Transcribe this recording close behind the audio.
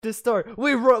Just start.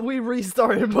 We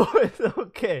restarted, boys.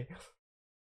 Okay.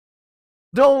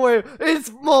 Don't worry. It's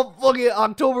motherfucking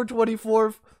October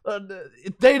 24th.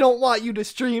 They don't want you to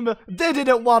stream. They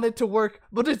didn't want it to work,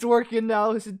 but it's working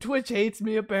now. Twitch hates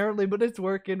me apparently, but it's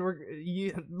working.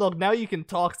 Look, now you can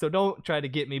talk, so don't try to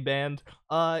get me banned.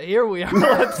 Here we are.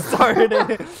 Let's start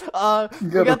it. We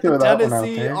got the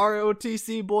Tennessee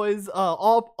ROTC boys.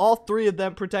 All three of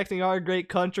them protecting our great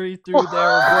country through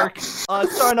their work.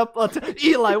 Starting up.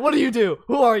 Eli, what do you do?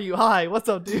 Who are you? Hi, what's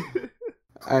up, dude?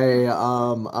 Hey,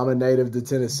 I'm a native to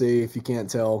Tennessee, if you can't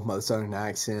tell by the southern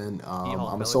accent.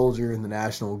 I'm a soldier in the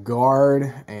National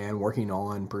Guard and working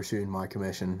on pursuing my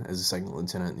commission as a second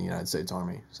lieutenant in the United States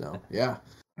Army. So, yeah.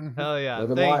 Hell yeah.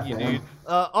 Thank you, dude.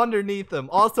 Underneath them,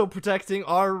 also protecting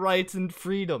our rights and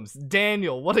freedoms.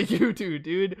 Daniel, what do you do,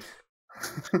 dude?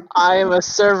 I am a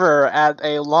server at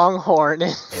a Longhorn.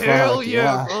 Hell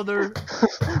yeah, brother.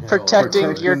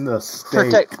 protecting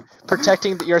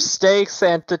your steaks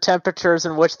and the temperatures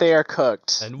in which they are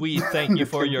cooked. And we thank you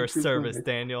for your service,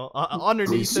 Daniel.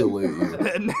 Underneath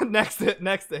him, next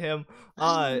to him,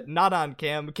 not on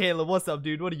cam. Caleb, what's up,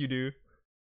 dude? What do you do?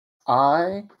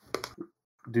 I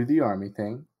do the army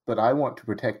thing, but I want to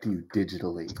protect you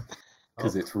digitally.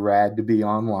 Because it's rad to be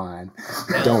online.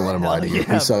 Don't let him lie to you.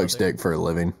 He sucks dick for a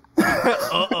living.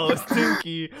 Uh-oh,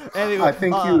 stinky. Anyway, I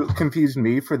think you confused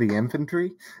me for the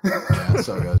infantry. Yeah,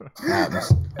 so good. I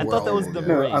thought that was the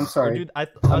Marines. No, I'm sorry. Dude, I I'm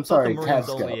thought sorry, the Marines Cav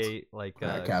only Scouts. ate, like,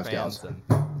 Cav crayons Scouts. and...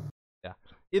 Yeah.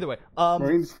 Either way,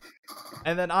 Marines.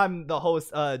 and then I'm the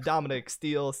host, Dominic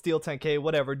Steel 10K,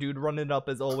 whatever, dude, running up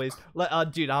as always.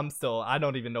 Dude, I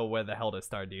don't even know where the hell to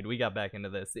start, dude. We got back into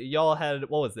this. Y'all had,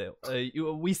 what was it?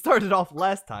 We started off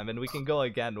last time, and we can go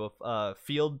again with,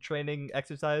 field training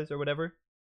exercise or whatever.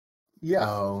 Yeah.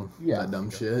 Oh, Yeah. that dumb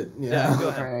shit. Yeah, Yeah. go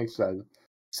ahead.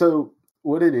 So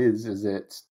what it is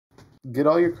it's get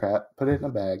all your crap, put it in a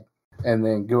bag, and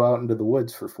then go out into the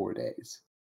woods for 4 days.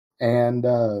 And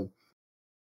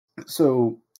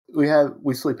so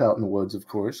we sleep out in the woods, of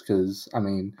course, because I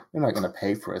mean they're not going to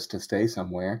pay for us to stay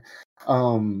somewhere.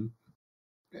 And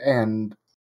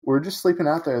we're just sleeping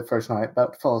out there the first night,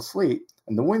 about to fall asleep,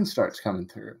 and the wind starts coming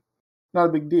through. Not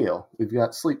a big deal. We've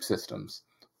got sleep systems.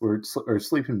 Or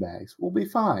sleeping bags. We'll be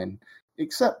fine,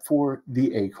 except for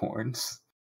the acorns,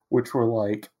 which were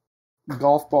like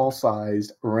golf ball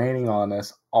sized, raining on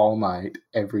us all night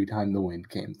every time the wind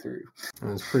came through. It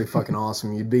was pretty fucking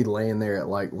awesome. You'd be laying there at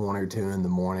like 1 or 2 in the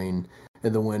morning,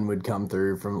 and the wind would come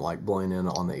through from like blowing in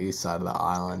on the east side of the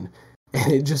island.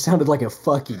 And it just sounded like a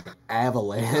fucking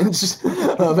avalanche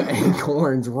of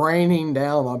acorns raining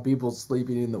down on people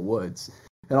sleeping in the woods.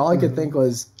 And all I could think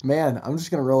was, man, I'm just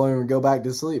going to roll over and go back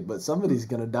to sleep, but somebody's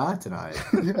going to die tonight.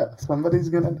 Yeah, somebody's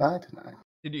going to die tonight.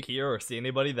 Did you hear or see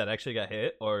anybody that actually got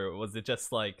hit? Or was it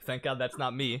just like, thank God that's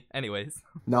not me? Anyways.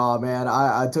 Nah, man,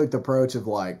 I took the approach of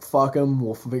like, fuck them,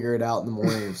 we'll figure it out in the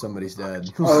morning if somebody's dead.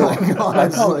 I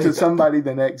talked to somebody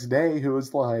the next day who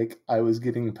was like, I was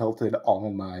getting pelted all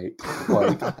night,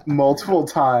 like multiple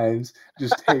times,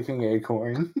 just taking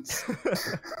acorns.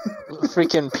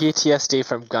 Freaking PTSD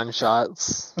from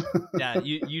gunshots. Yeah,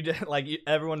 you like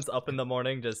everyone's up in the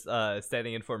morning, just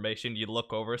standing in formation. You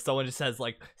look over, someone just has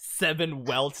like 7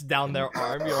 welts down their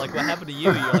arm. You're like, what happened to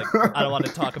you? You're like, I don't want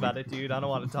to talk about it, dude. I don't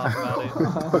want to talk about it.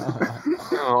 I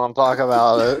don't want to talk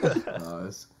about it.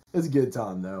 It's a good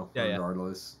time though, Yeah,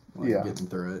 regardless. Like, Yeah. getting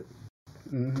through it.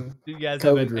 Mm-hmm. Do you guys COVID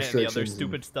have any other restrictions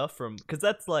stupid stuff from? Because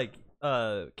that's like,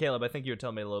 Caleb, I think you were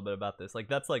telling me a little bit about this. Like,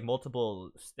 that's like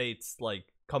multiple states like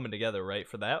coming together, right?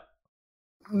 For that.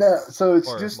 No, so it's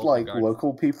Or just multiple like guards.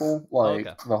 local people, like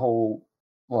okay. the whole,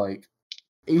 like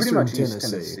pretty Eastern much Tennessee.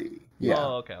 East Tennessee. Yeah,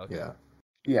 Oh, okay. Yeah.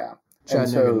 yeah. Chattanooga, And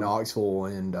so, Knoxville,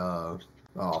 and oh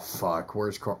fuck,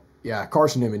 where's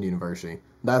Carson Newman University?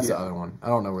 That's the Yeah. other one. I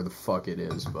don't know where the fuck it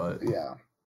is, but yeah,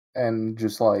 and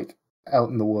just like out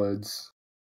in the woods,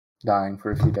 dying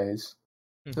for a few days.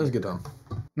 it was a good time.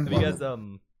 Have you guys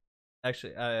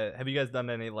actually have you guys done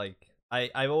any like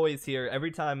I always hear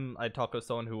every time I talk with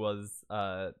someone who was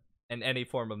in any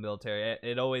form of military,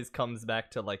 it always comes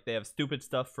back to like they have stupid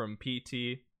stuff from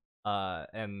PT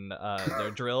and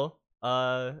their drill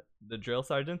the drill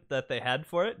sergeant that they had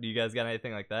for it. Do you guys got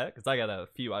anything like that? Because I got a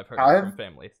few I've heard from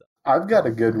family. So. I've got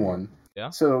a good one. Yeah?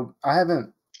 So I'm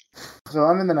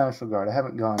in the National Guard. I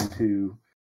haven't gone to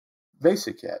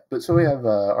basic yet, but so we have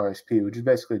RSP, which is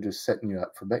basically just setting you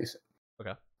up for basic.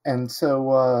 Okay. And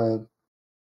so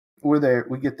we're there.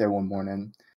 We get there one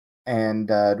morning, and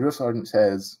drill sergeant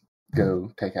says,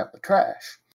 "Go take out the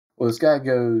trash." Well, this guy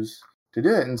goes to do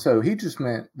it, and so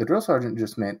the drill sergeant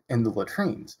just meant in the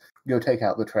latrines. Go take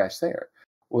out the trash there.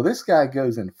 Well, this guy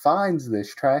goes and finds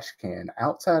this trash can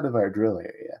outside of our drill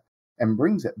area and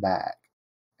brings it back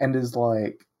and is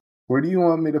like, where do you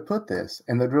want me to put this?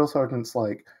 And the drill sergeant's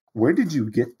like, where did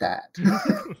you get that?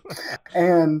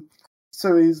 And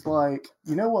so he's like,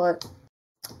 you know what?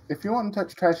 If you want to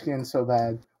touch trash cans so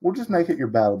bad, we'll just make it your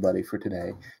battle buddy for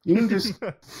today. You can just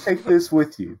take this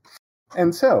with you.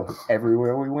 And so,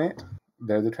 everywhere we went,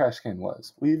 there the trash can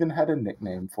was. We even had a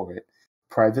nickname for it,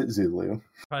 Private Zulu.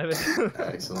 Private.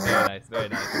 Excellent. Very nice, very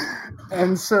nice.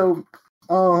 And so,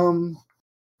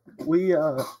 we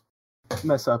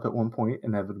mess up at one point,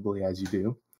 inevitably, as you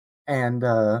do. And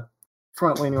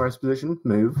front leaning rest position,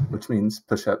 move, which means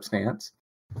push-up stance.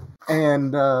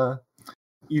 And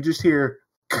you just hear,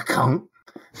 ka-kunk.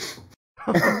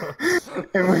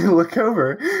 And we look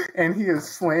over, and he has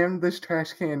slammed this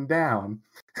trash can down.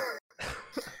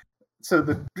 So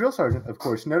the drill sergeant, of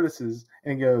course, notices,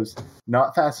 and he goes,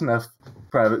 not fast enough,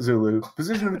 Private Zulu.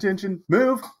 Position of attention,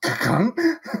 move.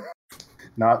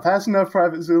 Not fast enough,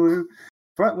 Private Zulu.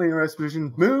 Front leaning rest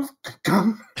position, move.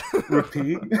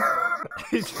 Repeat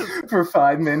for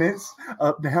 5 minutes.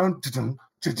 Up, down.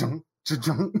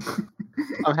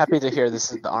 I'm happy to hear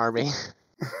this is the army.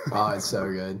 Oh, it's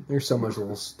so good. There's so much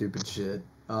little stupid shit.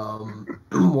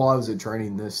 While I was at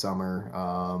training this summer,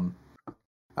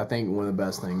 I think one of the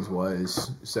best things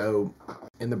was, so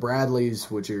in the Bradleys,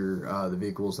 which are the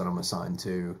vehicles that I'm assigned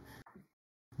to,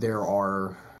 there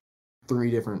are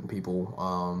 3 different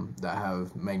people that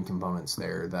have main components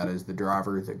there. That is the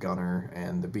driver, the gunner,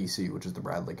 and the BC, which is the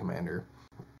Bradley commander.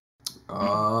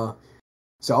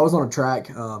 So I was on a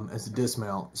track as a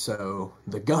dismount, so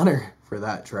the gunner for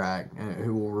that track,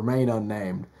 who will remain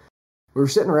unnamed, we were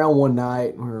sitting around one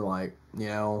night, and we were like, you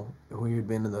know, we had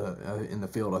been in the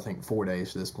field, I think, 4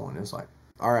 days to this point. It was like,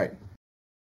 all right,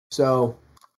 so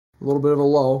a little bit of a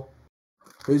lull.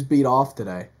 Who's beat off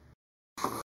today?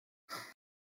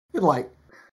 And like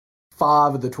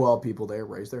 5 of the 12 people there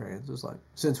raised their hands. It was like,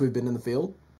 since we've been in the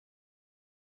field,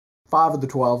 5 of the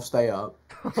 12 stay up.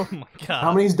 Oh my god.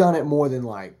 How many's done it more than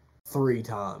like 3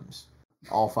 times?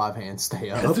 All 5 hands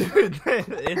stay up. Dude,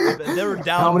 they were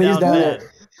down. How many's down done bad. it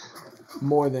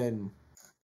more than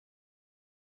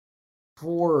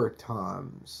 4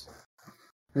 times?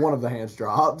 One of the hands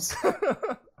drops.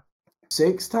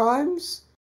 6 times?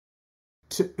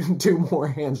 2 more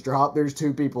hands drop. There's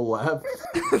 2 people left.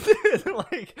 Dude,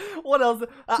 like, what else?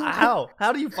 How?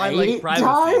 How do you find like 8 privacy,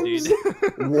 times?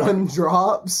 dude? 1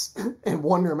 drops and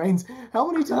 1 remains. How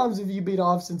many times have you beat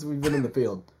off since we've been in the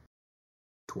field?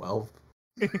 12.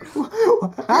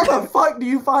 How the fuck do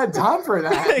you find time for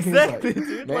that? Exactly, Like,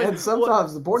 dude. man, Like,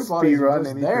 sometimes the porta potties Speed are run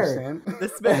just any there. percent.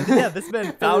 this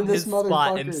man found this his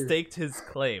spot and motherfucker- staked his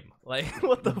claim. Like,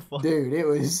 what the fuck? Dude, it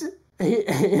was...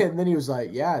 and then he was like,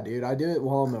 yeah, dude, I do it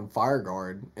while I'm in fire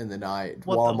guard in the night.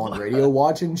 What while the I'm on fuck? radio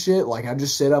watching shit. Like, I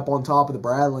just sit up on top of the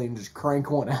Bradley and just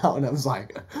crank one out. And I was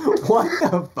like, what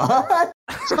the fuck?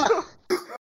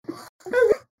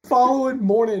 Following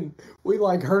morning, we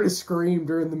like heard a scream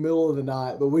during the middle of the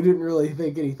night, but we didn't really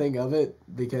think anything of it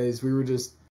because we were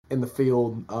just in the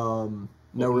field. No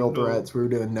real threats. We were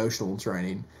doing notional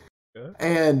training. Okay.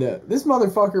 And this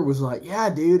motherfucker was like, yeah,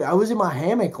 dude, I was in my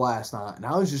hammock last night, and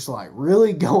I was just like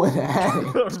really going at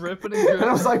it. Ripping And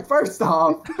I was like, first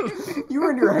off, you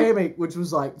were in your hammock, which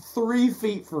was like 3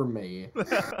 feet from me.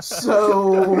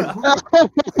 So,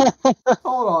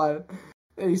 hold on.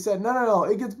 And he said, no,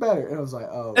 it gets better. And I was like,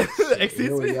 oh, shit, here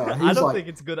Excuse we me. go. I He's don't like, think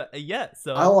it's good yet.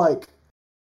 So I like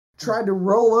tried to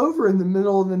roll over in the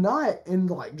middle of the night and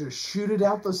like just shoot it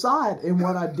out the side. And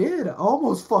what I did, I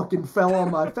almost fucking fell on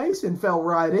my face and fell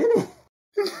right in it.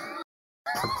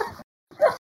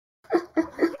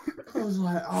 I was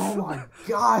like, oh my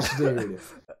gosh, dude.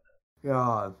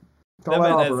 God. that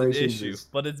man has an Operations issue, is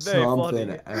but it's very something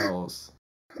funny. else.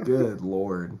 Good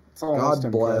Lord. It's almost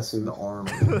God bless impressive. the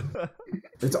Army.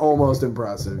 It's almost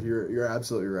impressive. You're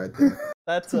absolutely right there.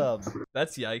 That's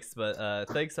yikes, but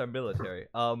thanks our military.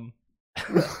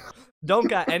 Don't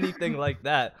got anything like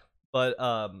that, but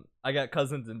I got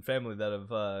cousins and family that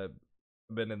have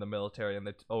been in the military, and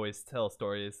they always tell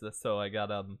stories. So I got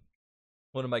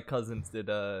one of my cousins did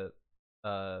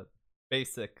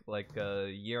basic like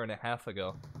a year and a half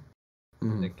ago,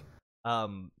 I think.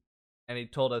 And he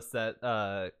told us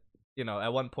that you know,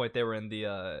 at one point they were in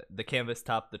the canvas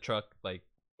top, the truck, like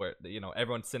where, you know,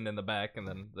 everyone's sitting in the back, and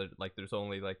then there's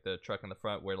only like the truck in the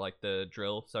front where like the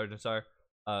drill sergeants are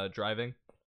driving.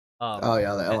 Oh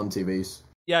yeah, the LMTVs.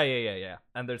 Yeah.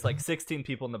 And there's like 16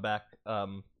 people in the back.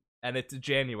 And it's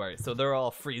January, so they're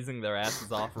all freezing their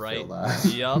asses off, right? Feel that.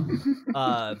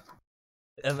 Yup.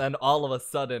 And then all of a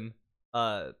sudden,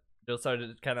 Joe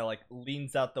Sergeant kind of like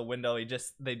leans out the window.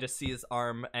 They just see his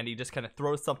arm, and he just kind of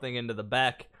throws something into the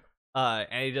back. And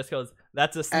he just goes,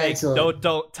 "That's a snake. Excellent.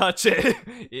 Don't touch it."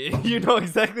 You know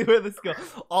exactly where this goes.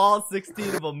 All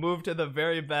 16 of them move to the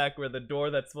very back where the door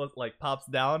that's supposed like pops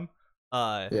down.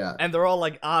 Yeah. And they're all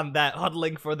like on that,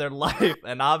 huddling for their life.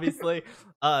 And obviously,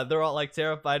 they're all like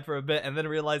terrified for a bit, and then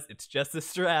realize it's just a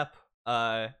strap.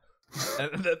 And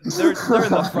they're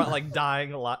in the front, like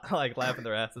dying a lot, like laughing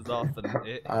their asses off.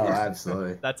 And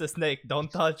Absolutely. That's a snake.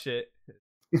 Don't touch it.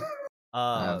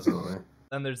 Absolutely.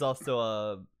 And there's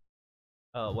also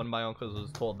one of my uncles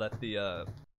was told that the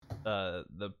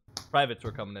privates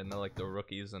were coming in, like the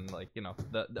rookies and like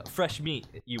the fresh meat,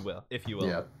 if you will.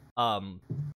 Yeah.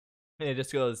 And it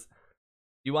just goes,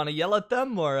 you want to yell at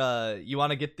them or you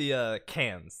want to get the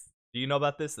cans? Do you know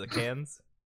about this? The cans?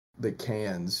 The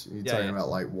cans. You're talking about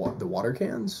like what? The water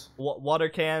cans? Water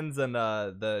cans and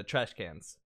the trash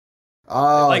cans.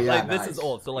 Oh, like yeah. This is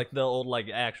old, so like the old like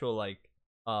actual like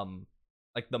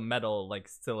the metal like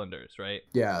cylinders, right?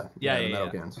 Yeah. Yeah, the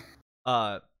metal cans.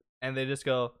 And they just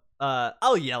go,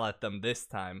 I'll yell at them this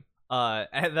time.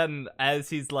 And then as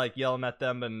he's like yelling at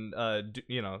them and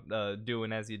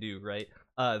doing as you do, right?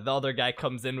 The other guy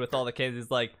comes in with all the cans.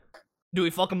 He's like, "Do we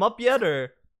fuck him up yet,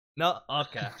 or no?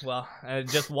 Okay, well," and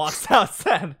just walks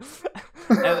outside.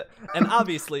 and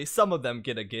obviously, some of them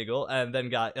get a giggle and then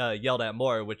got yelled at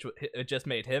more, which it just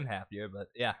made him happier. But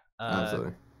yeah,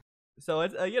 Absolutely. So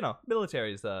it's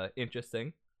military's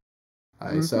interesting.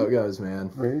 Hey, so it goes,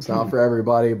 man. It's not for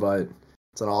everybody, but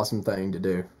it's an awesome thing to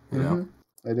do. You know.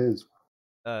 It is.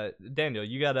 Daniel,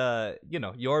 you got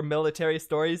your military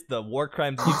stories, the war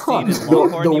crimes you've seen in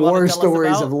Longhorn. The you war wanna tell us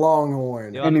stories about? of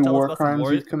Longhorn. You wanna Any tell us war about some crimes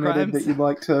war you've committed crimes? that you'd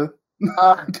like to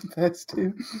confess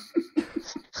to?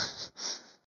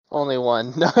 Only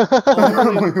one.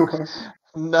 Only one.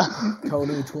 No.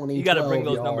 Coney 2012. You gotta bring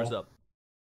those y'all. numbers up.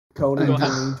 Coney Go ahead.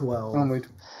 2012. Only.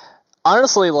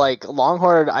 Honestly, like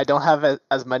Longhorn, I don't have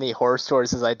as many horror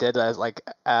stories as I did as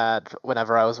at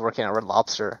whenever I was working at Red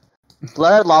Lobster.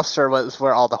 Red Lobster was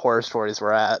where all the horror stories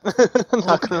were at.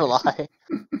 Not gonna lie.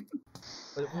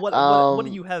 What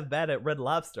do you have bad at Red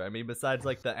Lobster? I mean, besides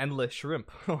like the endless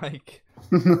shrimp, like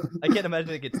I can't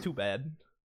imagine it gets too bad.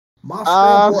 My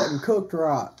shrimp wasn't cooked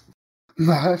right.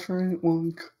 My shrimp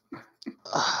one.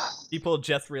 People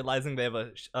just realizing they have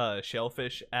a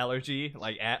shellfish allergy,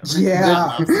 like at Yeah, Red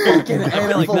Lobster. fucking I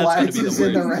feel like that's gonna be anaphylaxis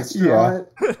in the the worst. restaurant.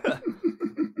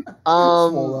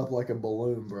 Swole up like a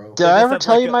balloon, bro. Did I just ever have,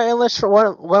 tell like, you my endless one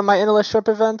of my endless shrimp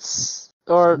events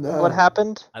or No. what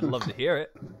happened? I'd love to hear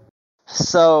it.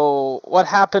 So what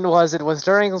happened was it was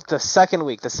during the second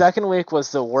week. The second week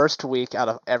was the worst week out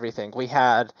of everything. We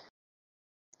had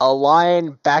a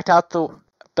line backed out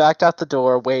the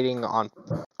door waiting on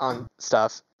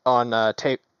stuff on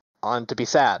tape on to be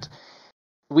sat.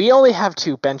 We only have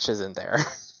 2 benches in there.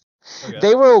 Okay.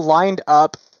 They were lined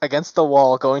up against the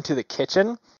wall going to the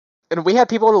kitchen, and we had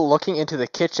people looking into the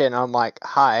kitchen. I'm like,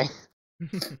 "Hi."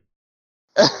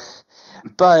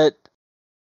 But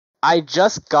I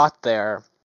just got there.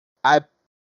 I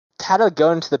had to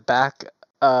go into the back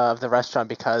of the restaurant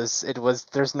because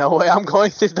there's no way I'm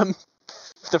going through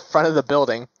the front of the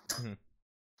building. Mhm.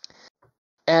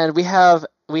 And we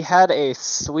had a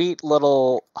sweet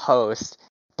little host.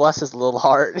 Bless his little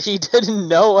heart. He didn't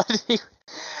know what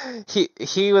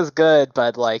he was good,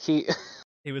 but like he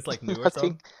was like new or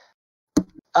nothing.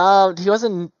 something. He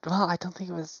wasn't. Well, I don't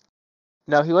think it was.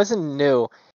 No, he wasn't new.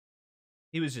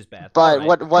 He was just bad. But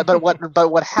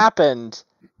Alright. what happened?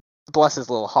 Bless his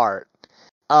little heart.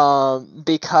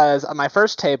 Because my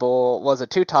first table was a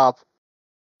 2-top,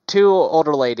 2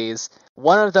 older ladies.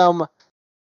 One of them,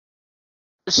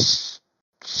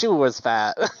 she was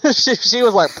fat. she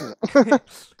was like.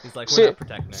 He's like, she- we're not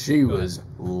protecting her. She Go was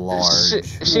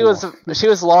large. She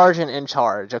was large and in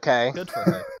charge. Okay. ahead. Good for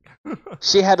her.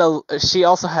 She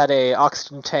also had a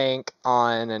oxygen tank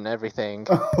on and everything.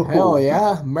 Hell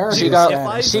yeah, American She got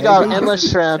status, she got baby.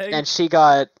 endless shrimp, and she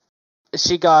got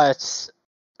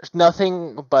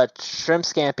nothing but shrimp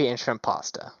scampi and shrimp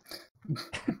pasta.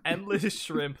 Endless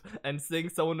shrimp and seeing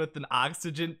someone with an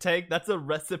oxygen tank, that's a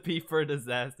recipe for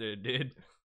disaster, dude.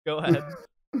 Go ahead.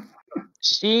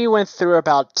 She went through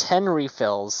about 10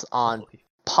 refills on Holy-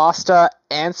 pasta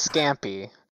and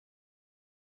scampi.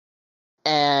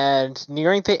 And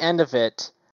nearing the end of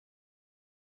it,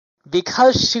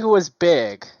 because she was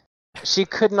big, she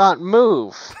could not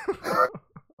move.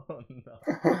 Oh no.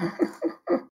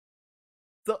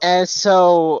 And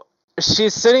so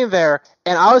she's sitting there,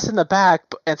 and I was in the back,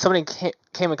 and somebody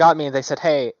came and got me, and they said,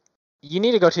 "Hey, you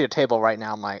need to go to your table right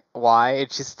now." I'm like, "Why?" And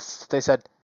they said,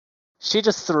 "She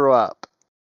just threw up."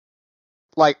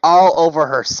 like all over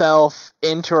herself,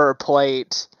 into her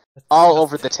plate, all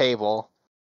over the table.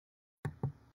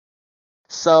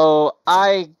 So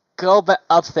I go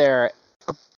up there,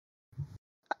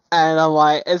 and I'm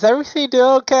like, "Is everything doing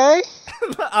okay?"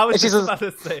 I was And she just says- about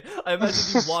to say, I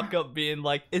imagine you walk up being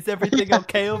like, "Is everything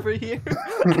okay over here?"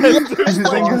 And there's Everything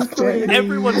like,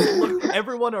 okay?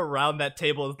 everyone around that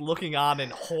table is looking on in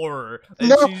horror. And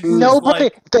No, she's just nobody.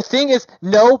 like, The thing is,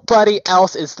 nobody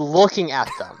else is looking at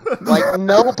them. Like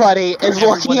nobody is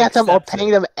Everyone looking at them or accepts it.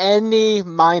 paying them any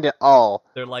mind at all.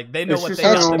 they're like, they know It's what just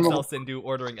they got normal. themselves into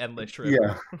ordering endless shrimp.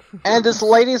 Yeah. And this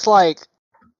lady's like,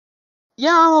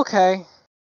 "Yeah, I'm okay.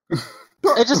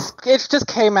 It just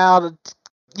came out.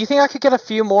 Do you think I could get a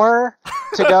few more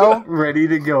to go?" Ready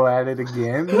to go at it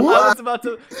again? I was about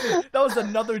to. That was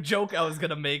another joke I was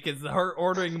gonna make. Is her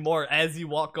ordering more as you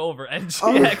walk over, and she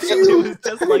Oh, actually was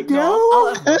just like, "No,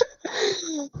 I'll have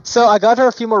more." So I got her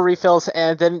a few more refills,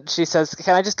 and then she says,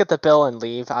 "Can I just get the bill and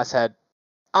leave?" I said,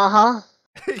 "Uh-huh."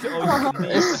 Oh, you can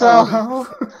leave. So,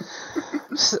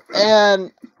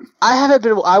 and I had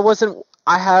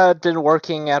been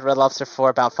working at Red Lobster for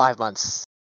about 5 months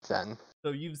then.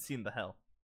 So you've seen the hell.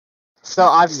 So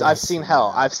I've Yes, seen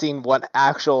hell. yeah. I've seen what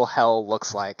actual hell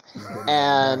looks like. He's getting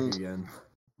And- back again.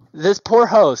 This poor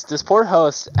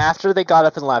host, after they got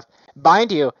up and left,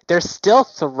 mind you, there's still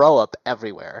throw up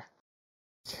everywhere.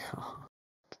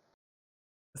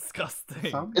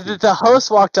 Disgusting. Some The people-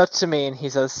 host walked up to me and he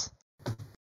says,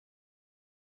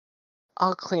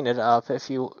 "I'll clean it up if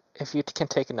you can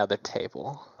take another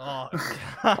table." Oh,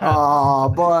 God. Oh,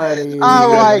 buddy.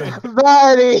 I'm like,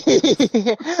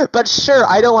 "Buddy," but sure,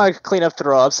 I don't want to clean up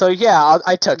throw up, so yeah,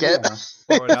 I took it. Yeah.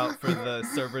 Pour it out for the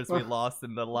servers we lost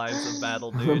in the lines of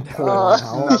battle, dude. Poor Uh, I'm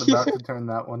Hal. not about to turn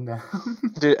that one down.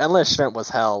 Dude, endless shrimp was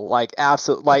hell. Like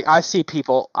absolute. Like I saw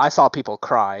people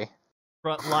cry.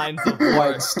 Front lines of war.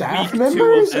 Like staff week 2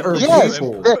 members of or Endless Yes,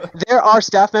 Shrimp. people? there are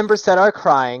staff members that are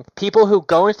crying. People who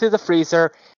go into the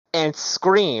freezer and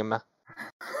scream.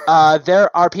 There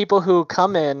are people who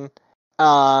come in.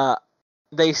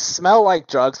 They smell like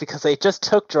drugs because they just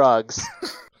took drugs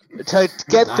to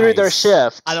get through their Nice.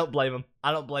 shift. I don't blame him.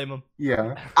 I don't blame him.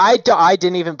 Yeah. I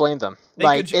didn't even blame them. They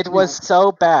Like could ju- it was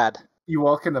so bad. You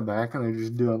walk in the back and they're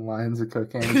just doing lines of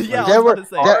cocaine. It's Yeah, like, I There was were- about to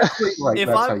say. there- honestly, like, If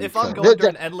that's how I'm you if I'm feel. going The-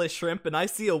 during endless shrimp and I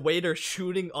see a waiter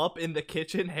shooting up in the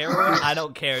kitchen heroin, I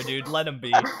don't care, dude. Let him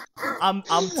be. I'm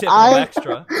tipping I- him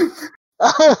extra.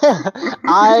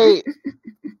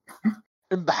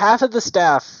 Half of the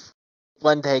staff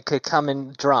one day could come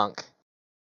in drunk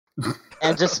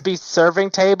and just be serving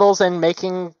tables and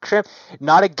making shrimp.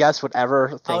 Not a guest would ever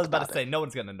think I was about to it. say no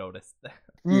one's gonna notice.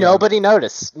 Nobody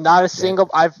noticed. Not a single.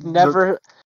 I've never.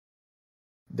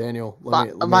 Daniel, let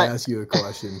me My- ask you a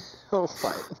question. Oh,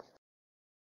 fine.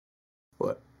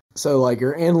 What? So, like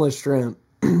your endless shrimp,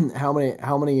 how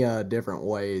many different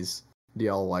ways do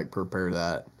y'all like prepare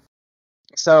that?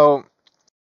 So,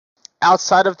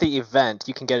 outside of the event,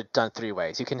 you can get it done 3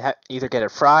 ways. You can either get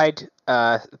it fried,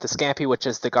 the scampi, which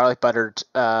is the garlic buttered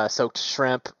soaked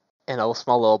shrimp in a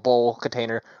small little bowl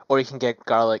container, or you can get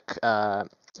garlic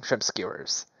shrimp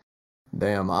skewers.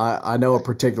 Damn, I know a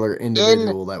particular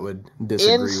individual that would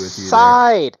disagree with you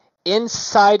there.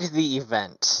 Inside the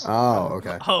event. Oh,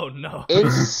 okay. Oh no.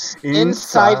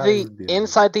 Inside the the-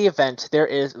 inside the event,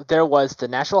 there was the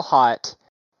natural hot,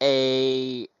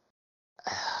 it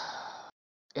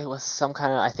was some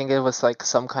kind of, I think it was like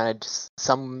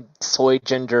some soy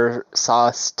ginger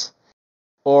sauced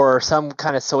or some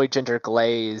kind of soy ginger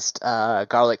glazed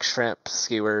garlic shrimp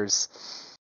skewers.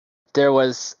 There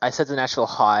was, I said, the natural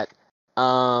hot.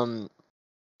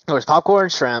 There was popcorn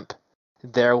shrimp.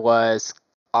 There was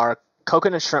our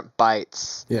coconut shrimp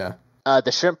bites. Yeah.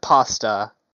 The shrimp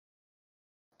pasta.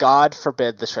 God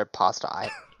forbid the shrimp pasta.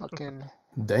 I fucking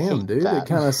Damn, hate dude, that. it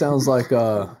kind of sounds like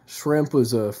shrimp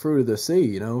was a fruit of the sea,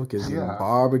 you know, because you Yeah. can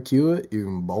barbecue it, you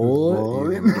can boil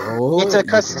it, you can roll It's it, a you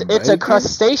can it's a bake it.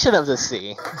 crustacean of the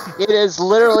sea. It is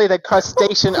literally the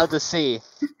crustacean of the sea.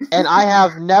 And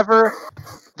I've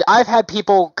had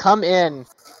people come in.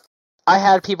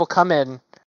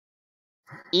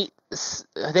 Eat.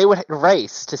 They would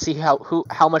race to see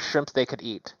how much shrimp they could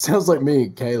eat, Sounds like me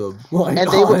and Caleb. Like, and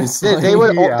they honestly.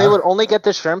 would Yeah. they would only get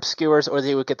the shrimp skewers, or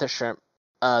they would get the shrimp,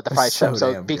 the fried so shrimp.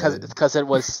 So damn because good. it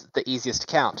was the easiest to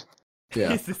count. Yeah.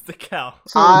 This is the cow.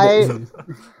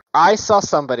 I saw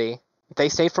somebody. They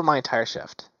stayed for my entire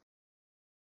shift.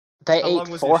 They How ate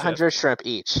long was your 400 shrimp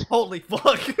each. Holy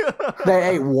fuck.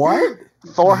 They ate what?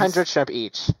 400 shrimp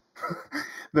each.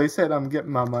 They said I'm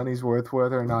getting my money's worth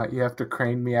whether or not you have to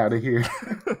crane me out of here.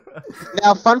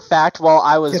 Now, fun fact: while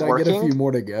I was Can I get a few working,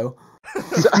 more to go?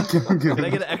 Can I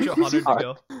get an extra 100 to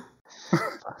go?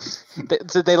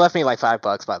 They left me like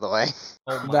 $5, by the way.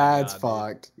 Oh my That's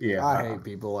God, dude. fucked. Yeah. I hate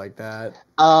people like that.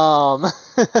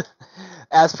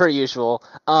 As per usual.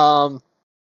 Oh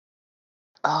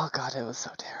god, it was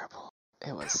so terrible.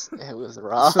 It was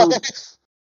rough. So-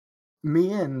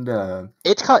 Me and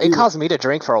it caused me to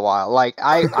drink for a while. Like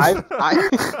I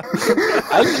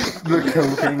the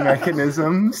coping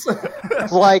mechanisms.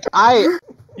 like I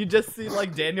You just see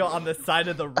like Daniel on the side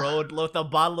of the road with a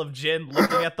bottle of gin,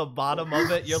 looking at the bottom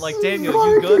of it. You're like, Daniel,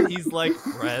 you good? He's like,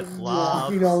 Red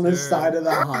Lobster. Walking on the side of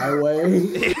the highway.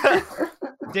 Yeah.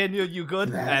 Daniel, you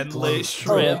good? That's Endless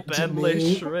close shrimp, to endless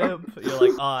me. shrimp. You're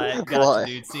like, alright, got What?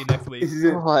 you, dude. See you next week. He's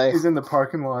in the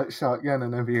parking lot, shotgun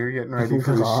and a beer, getting ready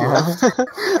for the God. shift.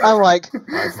 I'm like,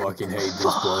 I fucking hate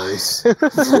this place.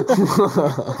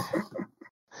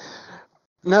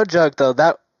 no joke though.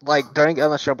 That like during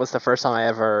Endless Shrimp was the first time I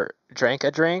ever drank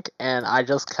a drink, and I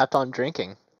just kept on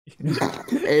drinking.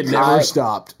 It never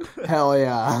stopped. Hell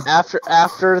yeah. After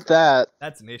that,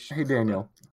 That's an issue. Hey, Daniel,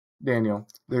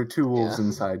 there are two wolves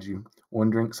inside you. One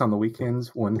drinks on the weekends,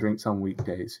 one drinks on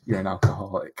weekdays. You're an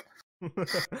alcoholic. I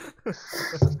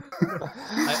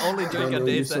only drink Daniel, on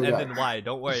you days that still end got- in Y.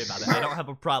 Don't worry about it. I don't have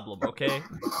a problem, okay?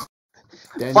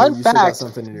 Daniel, Fun you still got fact,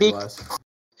 something in your be- glass.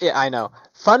 yeah, I know.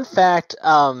 Fun fact,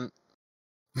 Oh,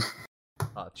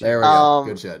 There we Um, go.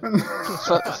 Good shit.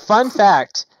 fun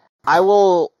fact, I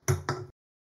will.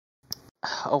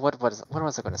 Oh, what was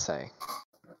I going to say?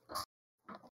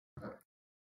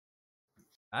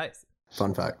 nice.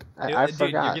 Fun fact. I Dude,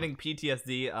 forgot. you're getting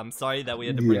PTSD. I'm sorry that we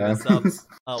had to bring this up.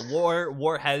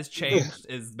 War has changed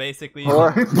is basically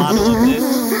War. the motto of this.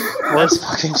 War's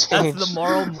fucking That's changed. the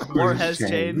moral. War has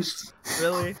changed.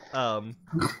 Really?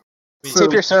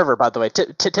 Tip your server, by the way. Tip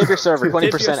your server,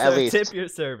 20% at least. Tip your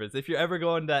servers. If you're ever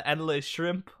going to Endless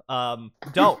Shrimp,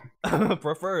 don't.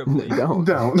 Preferably. Don't.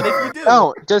 Don't. But if you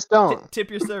do, Just don't. tip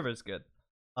your servers good.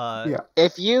 Yeah.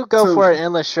 If you go So- for an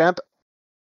Endless Shrimp,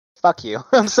 fuck you.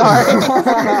 I'm sorry.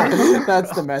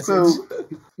 That's the message.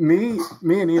 So, me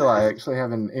and Eli actually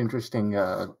have an interesting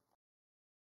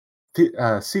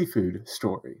seafood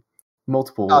story.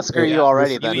 Multiple. Oh, screw you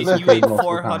already, then. You This eat, has you been eat multiple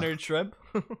 400 shrimp?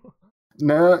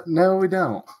 No, we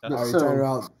don't. Are you So- talking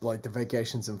about like the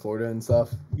vacations in Florida and stuff?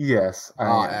 Yes. I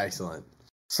Oh, am. excellent.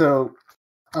 So,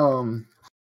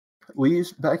 we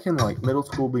used back in like middle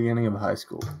school, beginning of high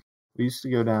school. We used to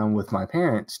go down with my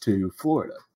parents to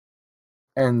Florida,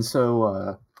 and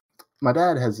so my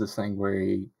dad has this thing where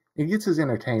he gets his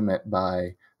entertainment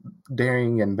by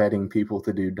daring and betting people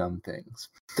to do dumb things.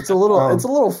 It's a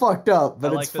little fucked up,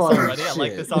 but I like it's this fun. already. I as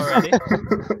like shit. this already.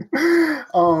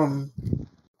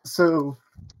 So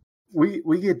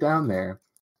we get down there,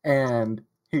 and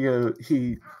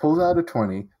he pulls out a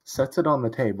 20, sets it on the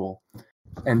table,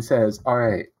 and says, "All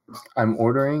right, I'm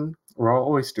ordering raw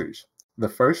oysters. The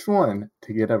first one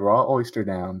to get a raw oyster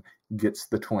down gets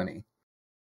the 20."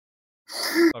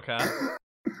 Okay.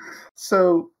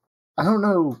 So I don't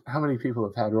know how many people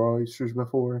have had raw oysters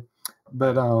before,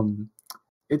 but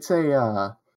it's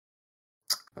a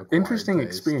Acquired interesting taste.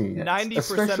 experience. 90% of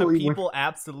especially when- people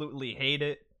absolutely hate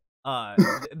it.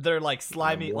 They're like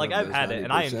slimy. I'm Like one of I've those had it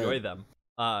and I 90%. enjoy them.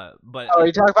 But Oh, are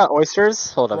you talking about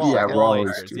oysters? Hold on. raw, Yeah, raw raw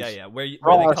oysters. oysters. Yeah. Where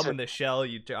Raw they come oyster. in the shell,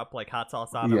 you drop like hot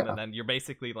sauce on them, Yeah. and then you're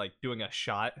basically like doing a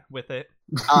shot with it.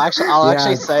 I'll Yeah,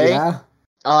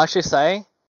 actually say,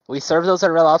 we served those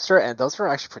at Red Lobster, and those were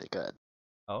actually pretty good.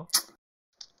 Oh.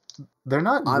 they're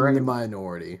not I'm great. the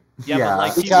minority. Yeah, Yeah. but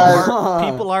like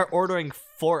Because- people aren't ordering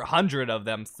 400 of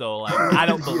them, so like I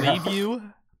don't believe you.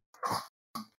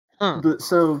 But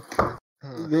so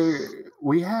Hmm. there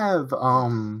we have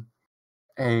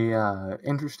a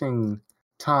interesting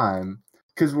time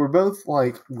because we're both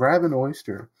like grab an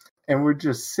oyster and we're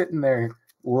just sitting there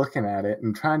looking at it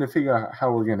and trying to figure out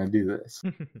how we're gonna do this.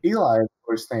 Eli of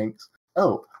course thinks,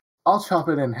 "Oh, I'll chop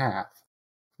it in half.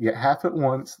 Get half at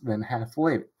once, then half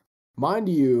later." Mind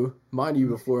you,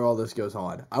 before all this goes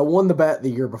on, I won the bet the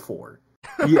year before.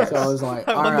 Yes. So I was like,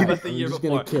 I all won right, the bet the I'm year just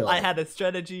before. gonna kill I it. had a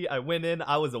strategy. I went in.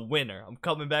 I was a winner. I'm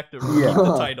coming back to Yeah. repeat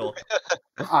the title.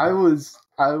 I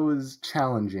was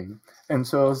challenging, and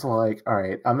so I was like, "All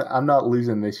right, I'm not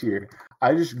losing this year."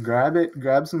 I just grab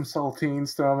some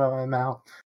saltines, throw them in my mouth,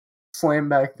 slam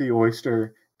back the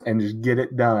oyster, and just get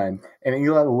it done. And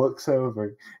Eli looks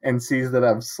over and sees that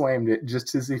I've slammed it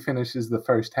just as he finishes the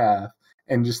first half,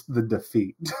 and just the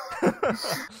defeat.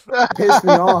 Pissed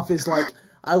me off is like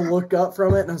I look up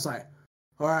from it and I was like,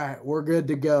 all right, we're good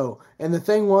to go. And the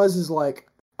thing was is like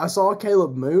I saw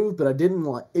Caleb move, but it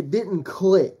didn't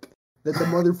click that the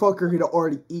motherfucker had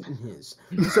already eaten his.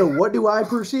 So what do I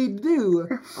proceed to do?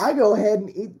 I go ahead and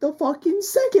eat the fucking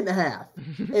second half.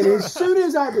 And as soon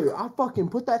as I do, I fucking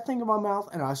put that thing in my mouth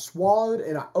and I swallowed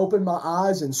and I opened my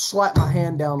eyes and slapped my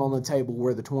hand down on the table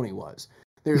where the 20 was.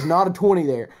 There's not a 20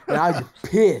 there. And I was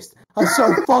pissed. I was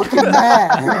so fucking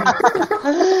mad.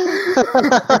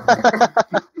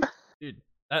 Dude,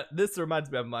 this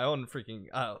reminds me of my own freaking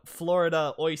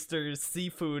Florida oysters,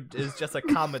 seafood is just a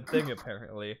common thing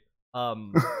apparently.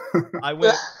 I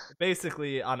went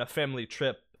basically on a family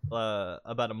trip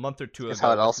about a month or two ago. That's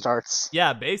how it all starts.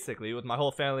 Yeah, basically with my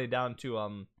whole family down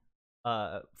to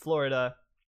Florida.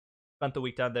 Spent the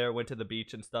week down there, went to the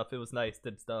beach and stuff. It was nice,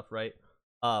 did stuff, right?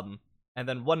 And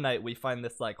then one night we find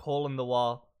this like hole in the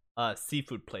wall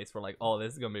seafood place. We're like, oh,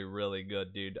 this is gonna be really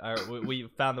good, dude. We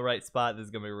found the right spot. This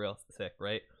is gonna be real sick,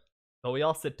 right? So we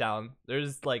all sit down.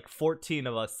 There's like 14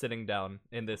 of us sitting down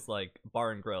in this like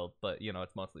bar and grill, but you know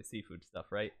it's mostly seafood stuff,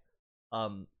 right?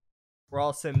 We're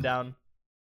all sitting down,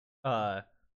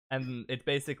 and it's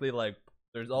basically like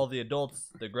there's all the adults,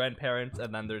 the grandparents,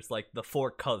 and then there's like the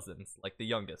 4 cousins, like the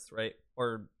youngest, right?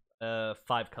 Or 5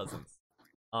 cousins.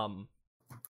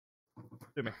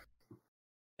 Excuse me.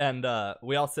 And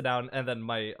we all sit down, and then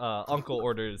my uncle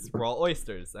orders raw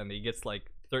oysters, and he gets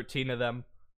like 13 of them.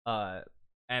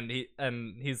 And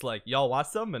he's like, y'all want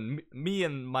some? And me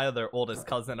and my other oldest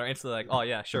cousin are instantly like, oh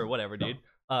yeah, sure, whatever, dude.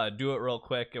 Do it real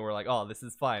quick. And we're like, oh, this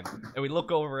is fine. And we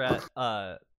look over at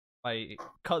my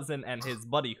cousin and his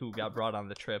buddy who got brought on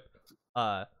the trip.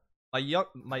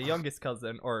 My youngest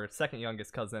cousin, or second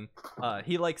youngest cousin,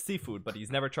 he likes seafood, but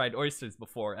he's never tried oysters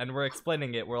before. And we're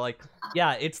explaining it. We're like,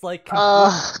 yeah, it's like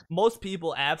most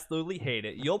people absolutely hate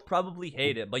it. You'll probably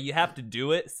hate it, but you have to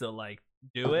do it. So like,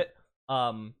 do it.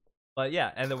 But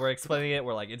yeah, and then we're explaining it.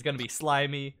 We're like, it's gonna be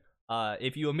slimy.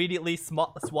 If you immediately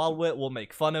swallow it, we'll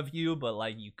make fun of you. But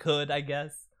like, you could, I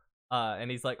guess.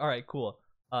 And he's like, all right, cool.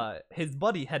 His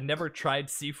buddy had never tried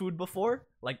seafood before,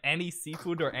 like any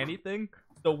seafood or anything.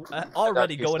 So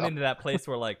already going into that place,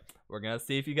 we're like, we're gonna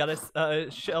see if you got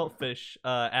a shellfish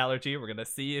allergy. We're gonna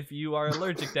see if you are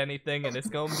allergic to anything, and it's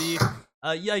gonna be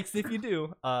yikes if you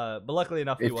do. But luckily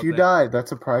enough, if you die,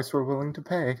 that's a price we're willing to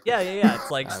pay. Yeah.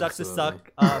 It's like sucks to suck.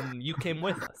 You came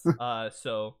with us.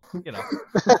 So you know.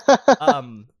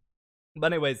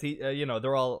 But anyways,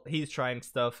 he's trying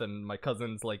stuff, and my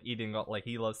cousin's like eating, like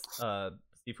he loves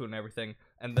seafood and everything,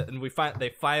 and they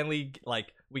finally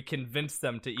like we convinced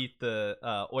them to eat the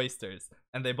oysters,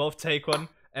 and they both take one,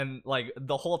 and like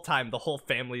the whole time the whole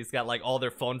family's got like all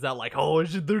their phones out like, oh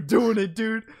shit, they're doing it,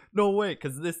 dude, no way,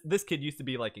 because this kid used to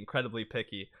be like incredibly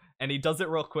picky, and he does it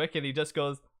real quick and he just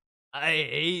goes, I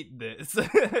hate this.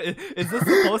 Is this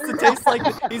supposed to taste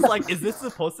like he's like, is this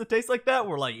supposed to taste like that?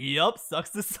 We're like, yup,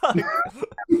 sucks to suck.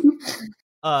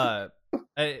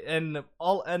 And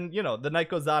you know, the night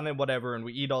goes on and whatever, and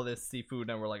we eat all this seafood,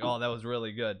 and we're like, oh, that was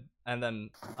really good. And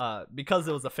then because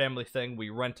it was a family thing, we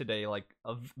rented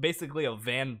basically a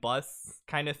van bus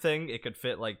kind of thing. It could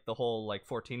fit like the whole like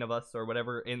 14 of us or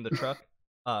whatever in the truck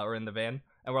or in the van,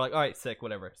 and we're like, all right, sick,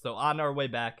 whatever. So on our way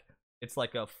back, it's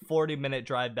like a 40-minute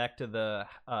drive back to the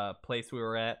place we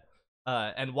were at,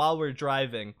 and while we're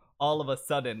driving, all of a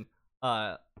sudden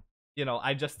you know,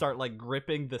 I just start like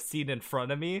gripping the seat in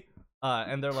front of me,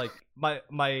 and they're like,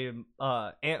 my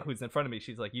aunt who's in front of me,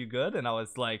 she's like, you good? And I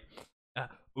was like,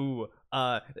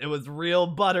 it was real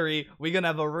buttery. We're gonna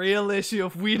have a real issue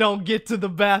if we don't get to the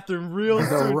bathroom real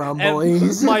soon.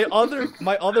 Rumblies. And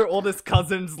my other oldest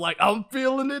cousin's like, I'm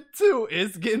feeling it too.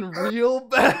 It's getting real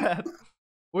bad.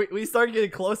 We start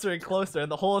getting closer and closer, and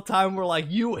the whole time we're like,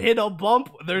 you hit a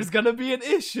bump, there's gonna be an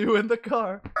issue in the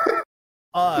car.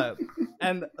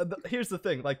 And here's the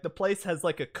thing, like the place has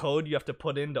like a code you have to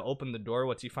put in to open the door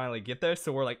once you finally get there.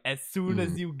 So we're like, as soon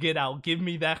as you get out, give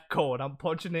me that code. I'm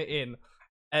punching it in.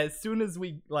 As soon as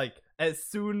we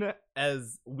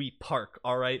park,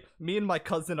 all right, me and my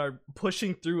cousin are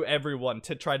pushing through everyone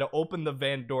to try to open the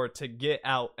van door to get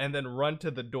out and then run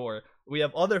to the door. We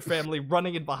have other family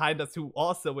running in behind us who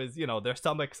also is, you know, their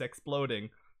stomachs exploding.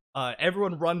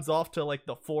 Everyone runs off to like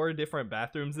the 4 different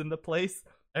bathrooms in the place.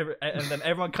 And then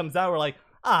everyone comes out, we're like,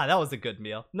 that was a good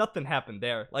meal. Nothing happened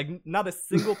there. Like, not a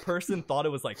single person thought it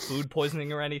was like food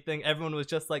poisoning or anything. Everyone was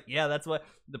just like, yeah, that's what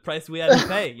the price we had to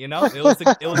pay, you know? It was a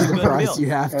good price meal.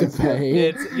 You have to pay.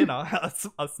 It's, you know,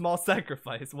 a small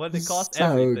sacrifice. What it cost? So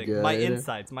everything. good. My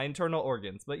insides, my internal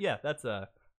organs. But yeah, that's Those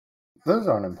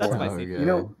aren't that's important. my So secret.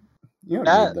 good. You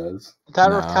don't need those. That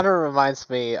No. kind of reminds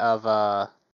me of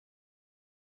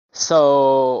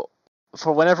so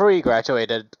for whenever we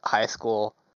graduated high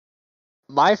school,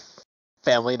 my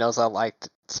family knows I liked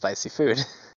spicy food,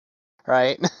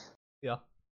 right? Yeah.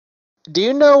 Do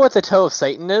you know what the toe of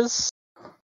Satan is?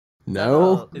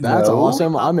 No, is that's that a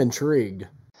awesome. lollipop? I'm intrigued.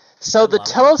 So the love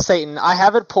toe of Satan, I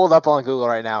have it pulled up on Google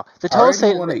right now. The I toe of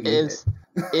already wanna Satan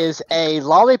eat is a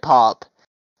lollipop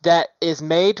that is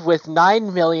made with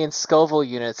 9 million Scoville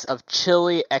units of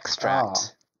chili extract. Oh,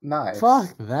 nice.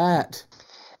 Fuck that.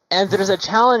 And there's a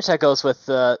challenge that goes with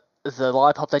the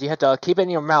lollipop that you have to keep it in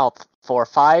your mouth for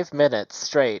 5 minutes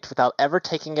straight without ever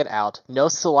taking it out. No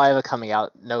saliva coming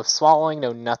out, no swallowing,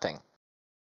 no nothing.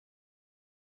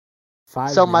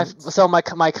 5 So minutes?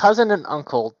 my cousin and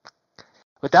uncle,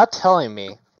 without telling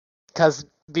me, because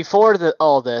before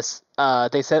all this,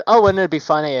 they said, "Oh, wouldn't it be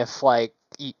funny if like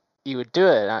you would do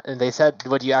it?" And they said,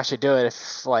 "Would you actually do it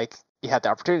if like you had the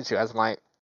opportunity to?" I was like,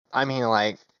 "I mean,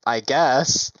 like, I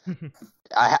guess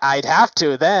I'd have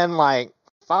to then, like,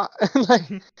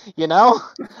 like, you know."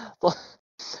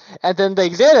 And then they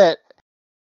did it,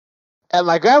 and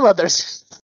my grandmother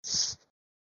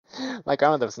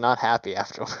was not happy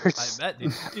afterwards. I bet,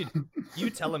 dude. You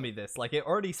telling me this, like, it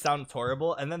already sounds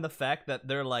horrible, and then the fact that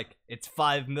they're like, it's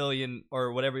 5 million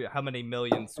or whatever, how many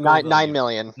million? Scoville 9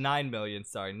 million. 9 million,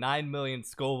 sorry, 9 million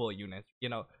Scoville units. You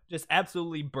know, just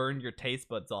absolutely burn your taste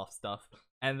buds off stuff.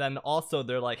 And then also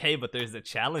they're like, hey, but there's a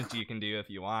challenge you can do if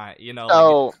you want. You know,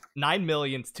 So like, 9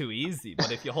 million's too easy,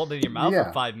 but if you hold it in your mouth Yeah.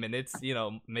 for 5 minutes, you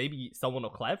know, maybe someone will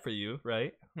clap for you,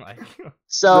 right? Like,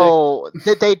 So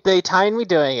they timed me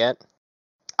doing it.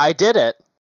 I did it,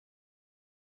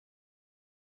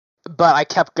 but I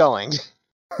kept going.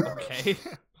 okay.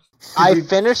 I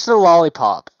finished the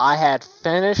lollipop. I had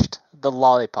finished the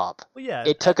lollipop. Well, yeah.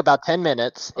 It took about 10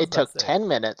 minutes. I was It about took to say. 10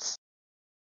 minutes.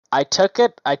 I took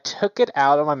it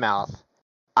out of my mouth.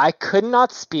 I could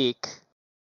not speak.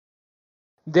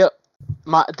 The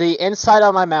inside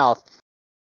of my mouth,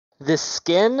 the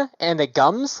skin and the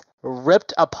gums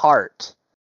ripped apart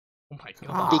Oh my god.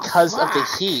 Ah, because of the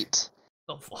fuck. heat.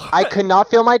 The fuck? I could not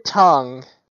feel my tongue,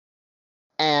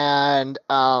 and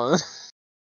my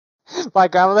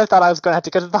grandmother thought I was going to have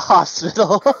to go to the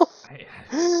hospital.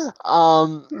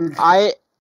 I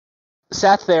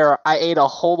sat there. I ate a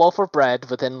whole loaf of bread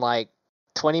within like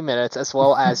 20 minutes, as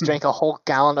well as drank a whole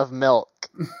gallon of milk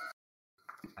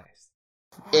Nice.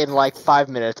 in like 5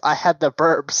 minutes. I had the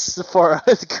burps for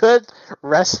a good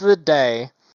rest of the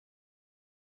day.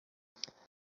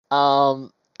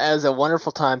 It was a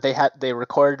wonderful time. They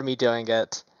recorded me doing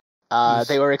it.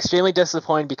 They were extremely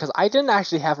disappointed because I didn't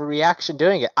actually have a reaction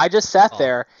doing it. I just sat Oh.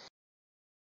 there.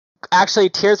 Actually,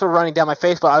 tears were running down my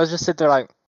face, but I was just sitting there like,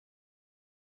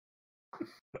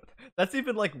 That's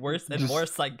even like worse and Just- more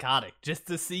psychotic. Just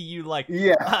to see you like,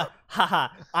 Yeah. haha,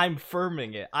 I'm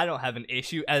firming it. I don't have an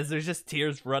issue. As there's just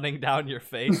tears running down your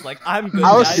face. Like, I'm good,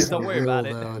 I was- guys. Don't worry about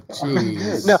it. Though.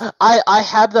 Jeez. no, I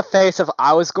had the face of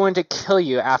I was going to kill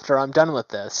you after I'm done with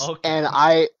this. Okay. And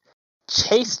I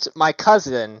chased my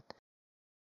cousin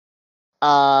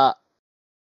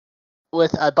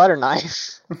with a butter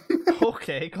knife.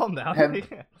 Okay, calm down.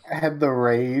 Had- Had the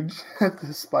rage,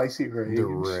 the spicy rage. The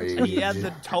rage. He had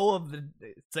the toe of the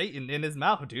Satan in his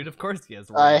mouth, dude. Of course he has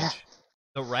I- rage.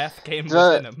 The wrath came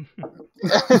The- within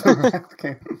him.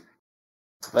 Okay.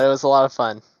 But it was a lot of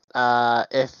fun.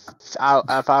 If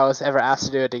I was ever asked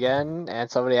to do it again and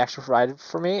somebody actually provided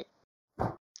for me,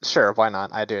 sure, why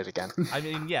not? I'd do it again. I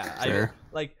mean, yeah. Sure.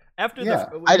 Like, after Yeah.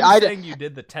 the... When I'd- you saying you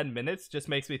did the 10 minutes just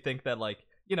makes me think that, like,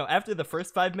 you know, after the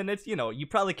first 5 minutes, you know, you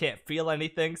probably can't feel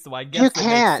anything, so I guess You it makes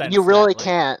can't. sense You that, really like,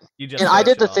 can't. You just And I switch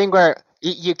did the it off. thing where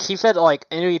you keep it like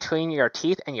in between your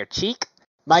teeth and your cheek.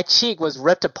 My cheek was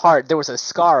ripped apart. There was a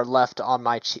scar left on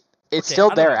my cheek. It's Okay, still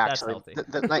I don't know there if that's actually.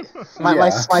 healthy. My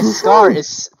Yeah. scar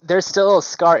is there's still a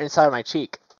scar inside of my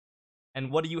cheek.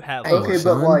 And what do you have? Hey, left? Okay,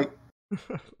 son.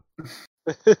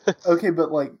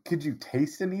 but like, could you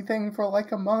taste anything for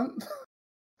like a month?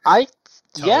 I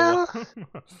Toe. yeah,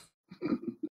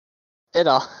 you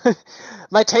know,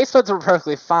 my taste buds were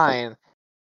perfectly fine.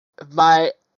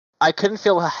 I couldn't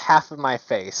feel half of my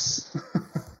face.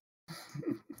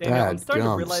 Daniel, I'm Bad starting to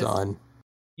gum, realize son.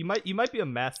 you might be a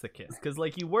masochist because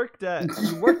like you worked at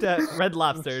Red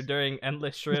Lobster during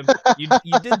Endless Shrimp. You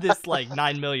did this like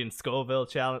 9 million Scoville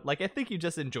challenge. Like I think you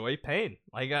just enjoy pain.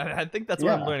 Like I think that's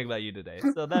what I'm Yeah. learning about you today.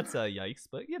 So that's yikes,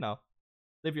 but you know,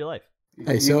 live your life.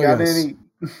 Hey, you so got yes. any?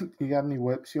 You got any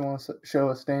whips you want to show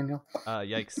us, Daniel?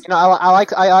 Yikes. You know, I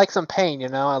like some pain. You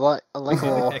know, I like a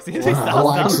little. Excuse I me, stop,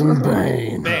 like stop. some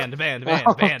pain. Band.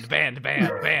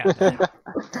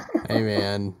 Hey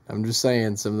man, I'm just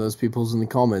saying, some of those peoples in the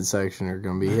comment section are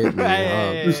gonna be hitting me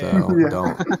Hey. up, so Yeah.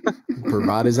 don't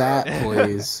provide his at,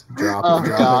 please. Drop Oh, it in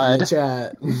God. the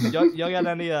chat. Y'all got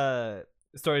any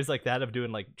stories like that of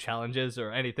doing like challenges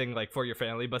or anything like for your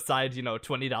family besides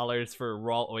 $20 for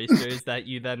raw oysters that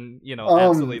you then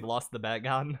absolutely lost the bag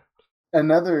on?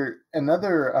 Another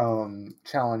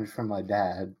challenge from my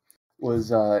dad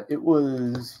was it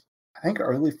was I think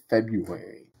early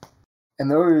February, and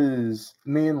there was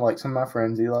me and like some of my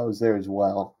friends. Eli was there as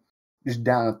well, just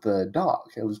down at the dock.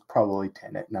 It was probably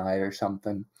 10 at night or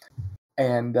something,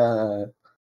 and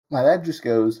my dad just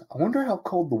goes, "I wonder how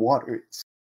cold the water is."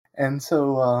 And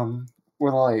so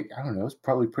we're like, I don't know, it's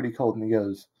probably pretty cold. And he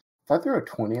goes, "If I throw a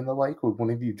 20 in the lake, would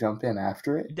one of you jump in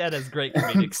after it?" Dad has great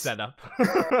comedic setup.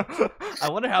 I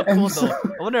wonder how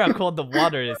cold the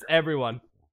water is. Everyone,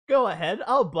 go ahead.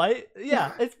 I'll bite.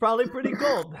 Yeah, it's probably pretty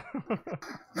cold.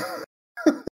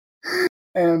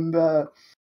 And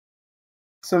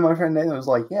so my friend Nathan was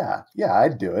like, yeah,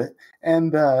 I'd do it.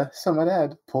 And so my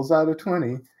dad pulls out a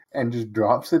 20 and just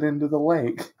drops it into the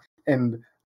lake. And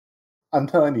I'm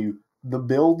telling you, the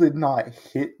bill did not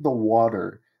hit the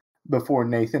water before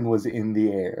Nathan was in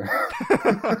the air.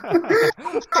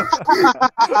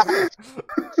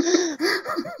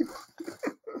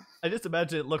 I just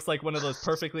imagine it looks like one of those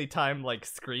perfectly timed like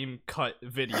scream cut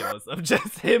videos of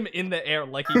just him in the air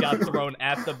like he got thrown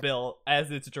at the bill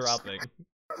as it's dropping.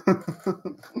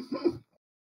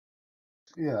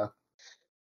 Yeah.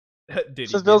 Did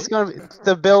So he?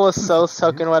 the bill was so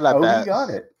soaking wet, I bet. He got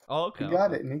it. Oh, okay. He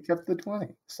got it, and he kept the 20.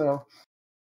 So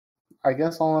I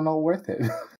guess all in all, worth it.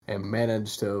 And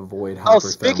managed to avoid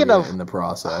speaking hypothermia of- in the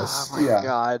process. Oh my Yeah.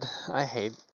 god, I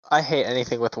hate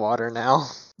anything with water now.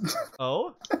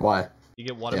 Oh, Why? you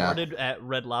get waterboarded at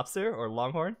Red Lobster or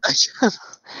Longhorn?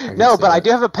 No, but see I it.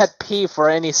 do have a pet peeve for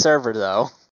any server though.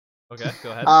 Okay,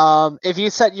 go ahead. If you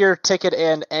set your ticket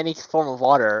in any form of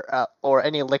water or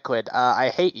any liquid, I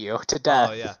hate you to death.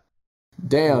 Oh yeah.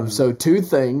 Damn, so 2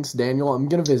 things. Daniel, I'm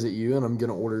going to visit you, and I'm going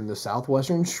to order the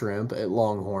Southwestern Shrimp at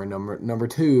Longhorn. Number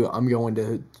 2, I'm going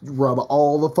to rub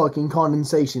all the fucking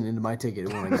condensation into my ticket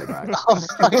when I get back. I'll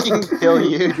fucking kill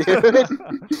you, dude.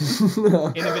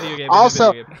 In a video game.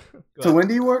 Also- Go So ahead. when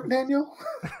do you work, Daniel?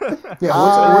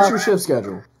 Yeah, what's your shift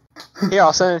schedule? Here,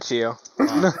 I'll send it to you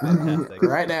Oh, fantastic.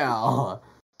 Right now.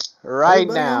 right Everybody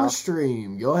on now. the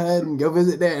stream, go ahead and go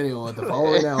visit Daniel at the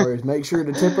following hours. Make sure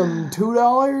to tip him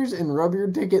 $2 and rub your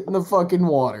ticket in the fucking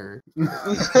water.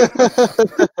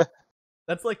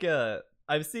 That's like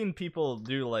I've seen people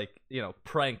do like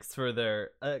pranks for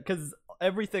their because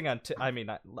everything on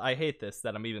I hate this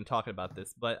that I'm even talking about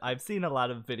this, but I've seen a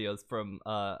lot of videos from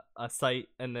a site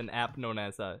and an app known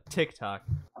as TikTok,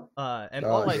 and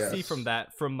all I see yes. from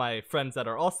that from my friends that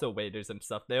are also waiters and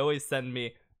stuff, they always send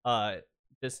me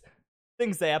just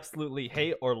things they absolutely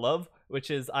hate or love, which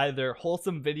is either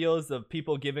wholesome videos of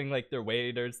people giving like their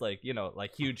waiters like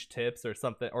like huge tips or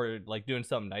something, or like doing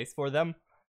something nice for them.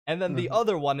 And then the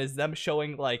other one is them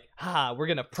showing like, we're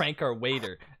gonna prank our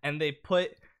waiter, and they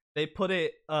put the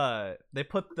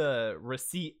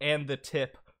receipt and the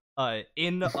tip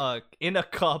in a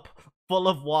cup full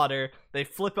of water. They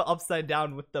flip it upside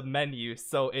down with the menu,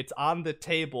 so it's on the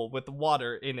table with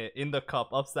water in it in the cup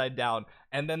upside down,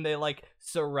 and then they like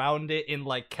surround it in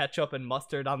like ketchup and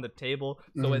mustard on the table.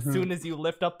 So as soon as you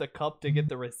lift up the cup to get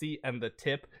the receipt and the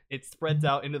tip, it spreads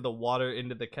out into the water,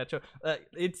 into the ketchup.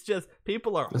 It's just,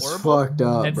 people are It's horrible, fucked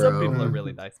up, and bro. some people are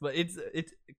really nice, but it's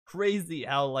crazy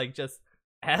how like just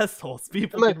assholes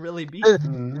people can really be.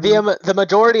 The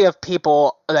majority of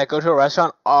people that go to a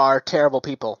restaurant are terrible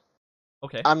people.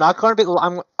 Okay. I'm not going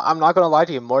to lie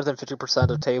to you. More than 50%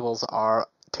 of tables are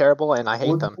terrible, and I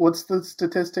hate them. What's the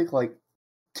statistic? Like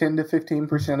 10 to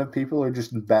 15% of people are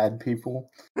just bad people.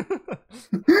 I think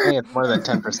it's more than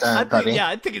 10%, buddy.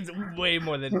 I think it's way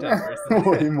more than 10%.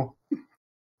 Way more.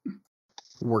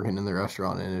 Working in the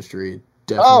restaurant industry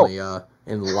definitely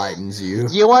enlightens you.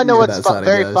 You want to know to what's that side, I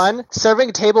very guess. fun? Serving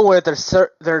a table where they're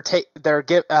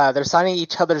signing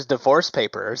each other's divorce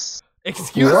papers.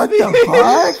 Excuse What me? the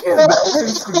fuck? That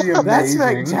seems to be That's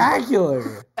amazing.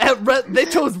 spectacular. They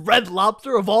chose Red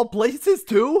Lobster of all places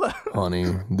too. Honey,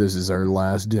 this is our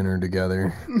last dinner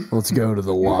together. Let's go to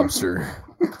the lobster.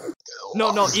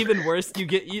 No, even worse.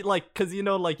 You like, cause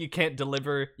like you can't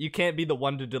be the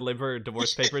one to deliver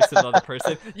divorce papers to the other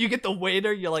person. You get the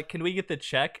waiter. You're like, can we get the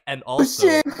check? And also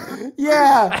Shit.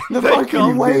 Yeah, the They fucking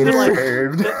come, waiter they're like,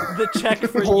 Served. the check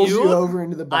for pulls you you. over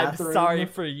into the I'm bathroom. sorry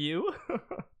for you.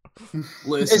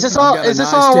 Listen, Is this I've all- got is a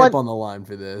this nice all tip one- on the line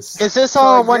for this. Is this So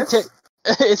all I on one guess- ticket?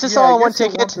 Is this Yeah, all I on one guess you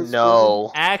want ticket? to split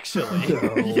No. Actually,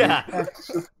 No. yeah.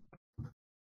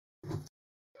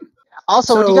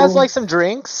 Also, would you guys So- like some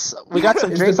drinks? We got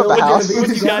some Is drinks the on the bill gonna house. be Would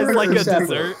you guys together like or a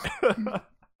separate? dessert?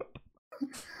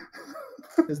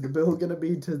 Is the bill gonna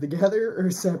be together or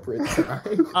separate tonight?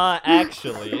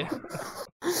 Actually.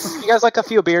 You guys like a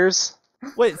few beers?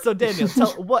 Wait, so Daniel,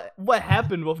 tell what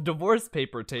happened with divorce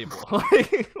paper table?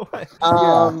 Like,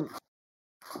 what?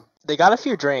 They got a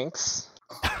few drinks.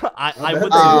 I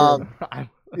would Um,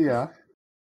 Yeah.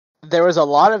 There was a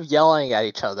lot of yelling at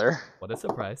each other, What a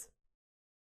surprise.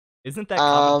 Isn't that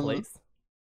commonplace?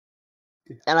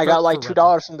 and I got like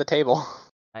 $2 from the table.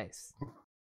 Nice.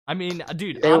 I mean,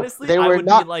 dude, They- honestly, they I were would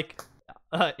not- be like,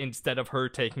 instead of her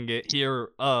taking it, here,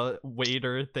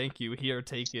 waiter, thank you, here,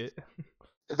 take it.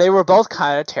 They were both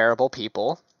kind of terrible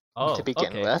people. Oh, To begin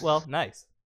okay. with. Well, nice.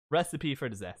 Recipe for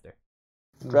disaster.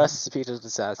 Recipe to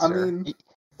disaster. I mean,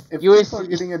 if You would- people are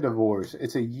getting a divorce,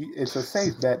 it's a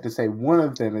safe bet to say one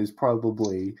of them is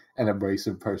probably an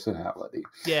abrasive personality.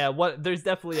 Yeah, there's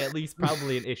definitely at least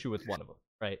probably an issue with one of them,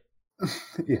 right?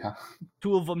 Yeah.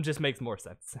 Two of them just makes more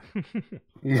sense.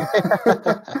 Yeah.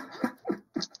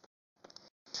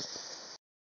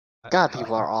 God,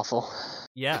 people are awful.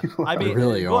 Yeah, People I are mean,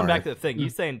 really going are. back to the thing, you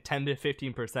saying 10 to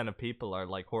 15% of people are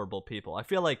like horrible people. I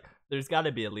feel like there's got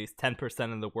to be at least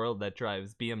 10% in the world that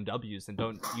drives BMWs and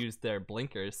don't use their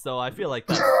blinkers. So I feel like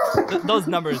those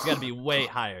numbers got to be way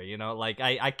higher. You know, like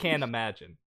I can't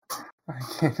imagine.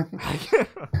 I can't.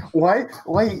 Why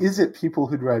is it people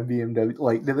who drive BMW,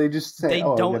 like, do they just say, They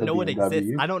oh, I don't got a know it BMW?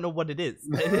 exists. I don't know what it is.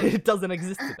 It doesn't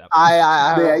exist to them. They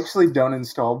I actually don't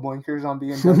install blinkers on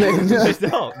BMW. They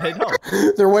don't. They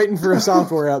don't. They're waiting for a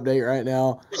software update right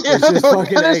now. Yeah, It's just they're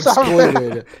fucking gonna software.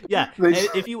 excluded. Yeah, They- and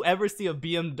if you ever see a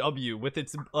BMW with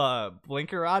its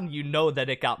blinker on, you know that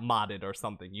it got modded or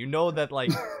something. You know that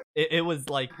like it was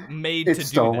like made It's to do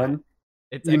stolen. that.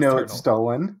 It's You know external. it's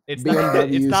stolen. It's not,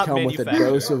 it's BMWs not come with a manufactured.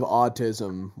 dose of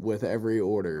autism with every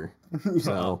order.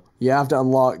 So you have to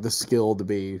unlock the skill to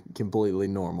be completely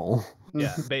normal.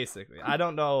 Yeah, basically. I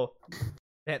don't know.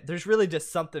 There's really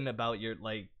just something about your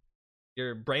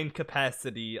brain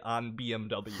capacity on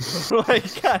BMW.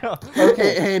 Like I don't.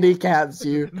 It handicaps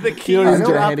you. The You keys don't even get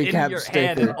a drop in handicap your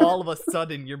hand, sticker. and all of a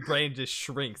sudden your brain just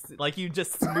shrinks. Like you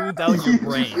just smooth out your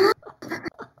brain.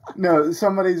 No,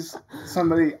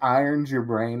 somebody irons your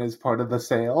brain as part of the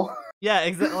sale. Yeah,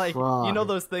 exactly. Like you know Fuck.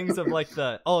 those things of like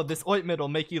this ointment will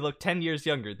make you look 10 years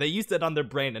younger. They used it on their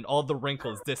brain, and all the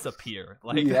wrinkles disappear.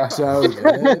 Like Yeah. So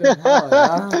good. Hell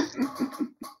yeah.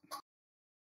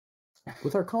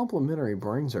 With our complimentary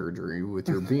brain surgery with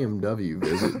your BMW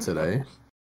visit today.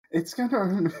 It's gonna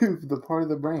remove the part of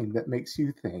the brain that makes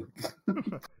you think.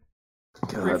 God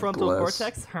prefrontal bless.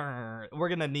 cortex. We're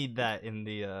gonna need that in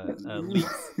the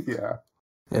leaks. Yeah.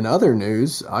 In other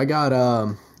news, I got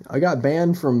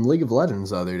banned from League of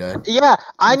Legends the other day. Yeah,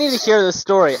 I need to hear the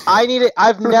story.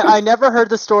 I never heard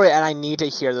the story, and I need to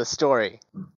hear the story.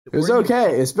 It was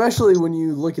okay, especially when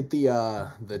you look at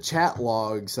the chat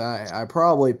logs. I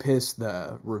probably pissed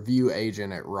the review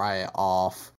agent at Riot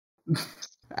off.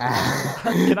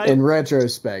 In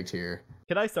retrospect here.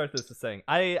 Can I start this with saying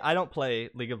I don't play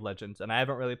League of Legends and I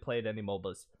haven't really played any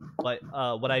MOBAs, but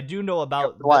what I do know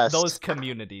about blessed. those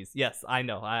communities, yes, I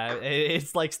know.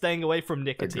 It's like staying away from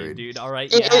nicotine, Agreed. dude. All right,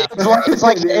 It's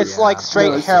like Yeah. straight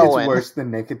No, it's heroin. worse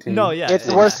than nicotine. No, yeah, It's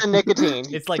worse than nicotine.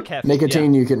 It's like caffeine.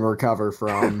 Nicotine you can recover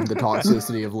from. The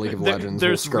toxicity of League of Yeah. Legends will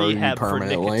There's scar you rehab for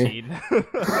permanently. nicotine.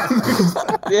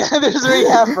 Yeah, there's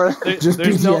rehab for. Just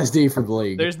there's no PTSD for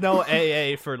League. there's no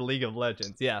AA for League of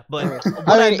Legends. Yeah, but what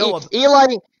I I mean, know of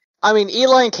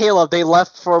Eli and Caleb, they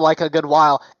left for like a good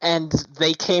while, and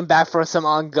they came back for some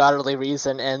ungodly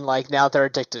reason, and like now they're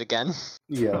addicted again.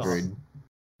 Yeah. Agreed.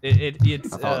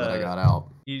 it's I thought that I got out.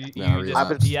 You No,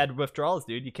 you had withdrawals,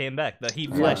 dude. You came back. The heat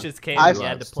Yeah. flashes came. I- And you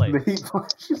had to play. The heat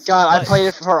flashes. God, I But- played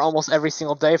it for almost every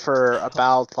single day for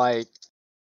about like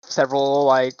several,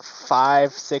 like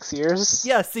 5-6 years.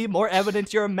 Yeah, see, more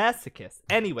evidence you're a masochist.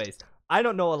 Anyways, I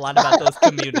don't know a lot about those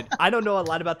communities. I don't know a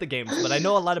lot about the games, but I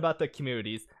know a lot about the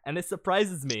communities, and it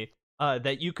surprises me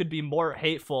that you could be more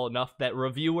hateful enough that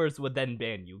reviewers would then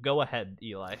ban you. Go ahead,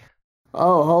 Eli.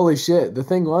 Oh, holy shit. The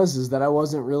thing is that I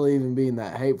wasn't really even being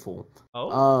that hateful.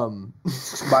 Oh,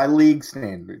 By league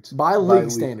standards. By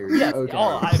league standards. yes. Okay.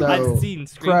 Oh, I've so, seen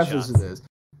preface to screenshots. this.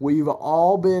 We've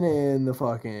all been in the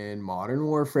fucking Modern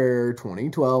Warfare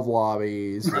 2012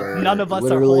 lobbies where None of us are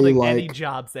literally, holding like, any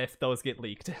jobs if those get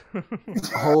leaked.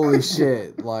 holy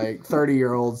shit, like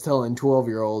 30-year-olds telling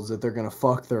 12-year-olds that they're gonna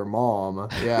fuck their mom.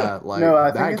 Yeah, like No,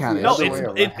 I think that it's kind the of No, other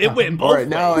shit. way it around. went both Right,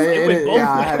 no, ways. it- It went it- both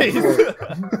yeah, I had it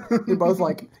ways. They're both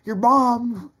like, your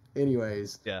mom.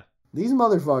 Anyways. Yeah. These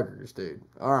motherfuckers, dude.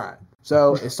 Alright.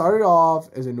 So it started off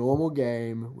as a normal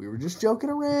game. We were just joking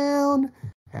around,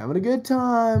 having a good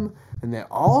time. And they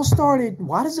all started.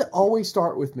 Why does it always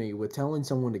start with me with telling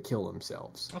someone to kill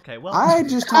themselves? Okay, well, I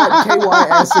just typed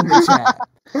KYS in the chat.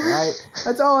 Right?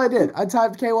 That's all I did. I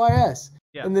typed KYS.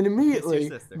 yeah, And then kiss immediately,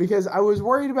 your sister. because I was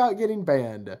worried about getting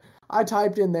banned, I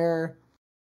typed in there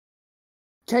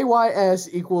KYS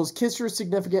equals kiss your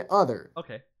significant other.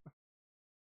 Okay.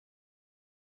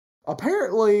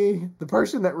 Apparently, the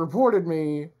person that reported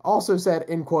me also said,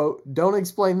 in quote, "Don't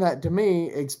explain that to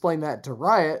me, explain that to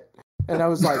Riot." And I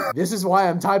was like, this is why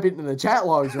I'm typing in the chat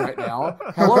logs right now.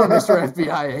 Hello, Mr.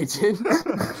 FBI agent.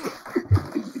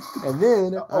 And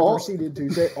then I proceeded to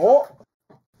say,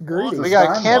 greetings. We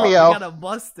got a We cameo. got a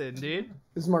bustin', dude.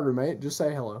 This is my roommate. Just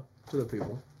say hello to the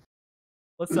people.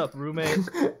 What's up, roommate?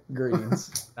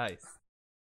 Greetings. Nice.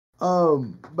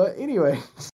 But anyway,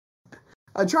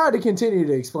 I tried to continue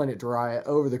to explain it to Riot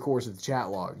over the course of the chat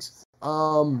logs.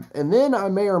 And then I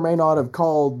may or may not have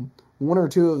called one or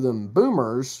two of them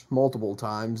boomers multiple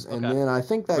times, and Okay. then I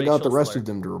think that Racial got the rest slur. of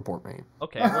them to report me.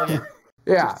 Okay, well, yeah.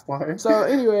 Yeah. Why? So,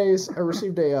 anyways, I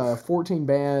received a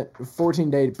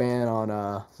 14-day ban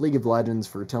on League of Legends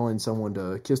for telling someone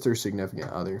to kiss their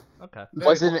significant other. Okay.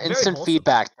 Was it an Very instant wholesome.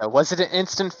 feedback, though? Was it an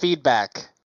instant feedback?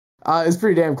 It's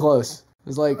pretty damn close.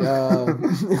 It's like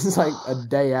it's like a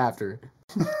day after.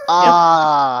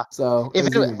 Ah, So If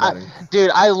it's it- even better.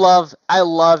 dude, I love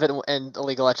it in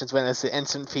League of Legends when it's the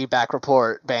instant feedback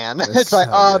report ban. That's It's like,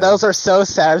 so oh, good. those are so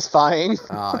satisfying.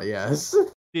 Yes.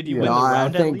 Did you Yeah. win No, the I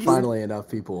round at think least? finally enough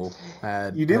people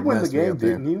had. You did had win the messed me game, up there.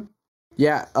 didn't you?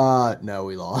 Yeah. No,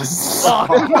 we lost. Oh,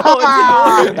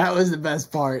 no, it's That was the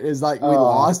best part. Is like we Oh.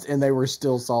 lost, and they were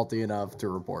still salty enough to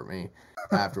report me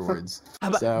afterwards. How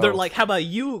about, So- they're like, how about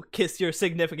you kiss your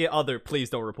significant other? Please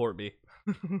don't report me.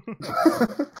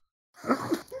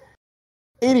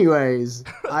 Anyways,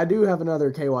 I do have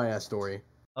another KYS story,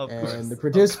 Of and course. the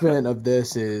participant of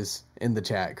this is in the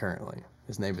chat currently.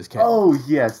 His name is Ken. Oh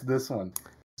yes, this one.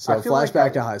 so I feel like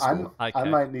flashback to high school. Hi, I Ken.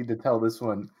 might need to tell this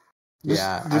one. Just,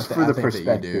 Yeah, just I for the think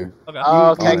that you do. perspective. Okay. Oh,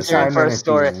 okay, wanna you're in chime for in a at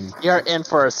story. the end. You're in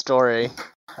for a story.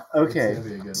 Okay, It's gonna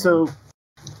be a good so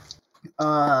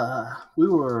one. we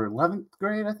were 11th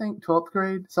grade, I think, 12th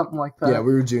grade, something like that. Yeah,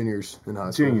 we were juniors in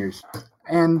high school. juniors,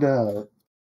 and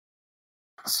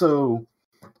so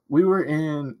we were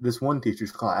in this one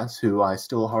teacher's class who I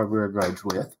still harbor a grudge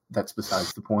with. That's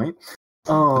besides the point.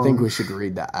 I think we should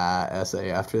read the essay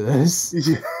after this.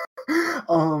 Yeah.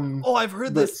 Oh, I've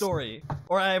heard this But- story,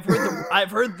 or I've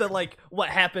heard the like what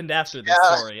happened after this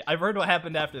Yeah. story. I've heard what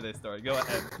happened after this story. Go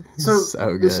ahead. So,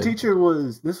 so this good. teacher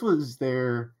this was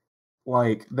their,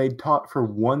 like, they'd taught for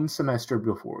one semester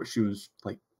before. She was,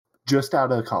 like, just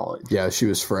out of college. Yeah, she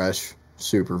was fresh,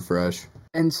 super fresh.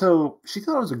 And so she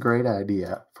thought it was a great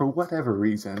idea, for whatever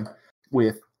reason,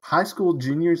 with high school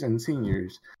juniors and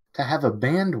seniors to have a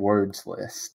banned words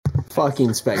list.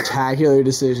 Fucking spectacular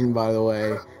decision, by the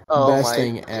way. Oh Best my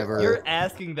thing ever. You're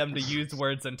asking them to use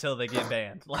words until they get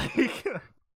banned. Like,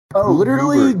 Oh,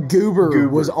 Literally, Goober. Goober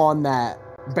was on that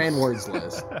banned words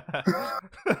list.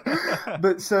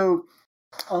 But so,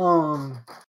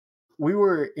 we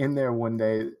were in there one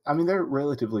day. I mean, they're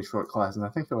relatively short classes. I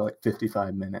think they were like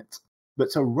 55 minutes.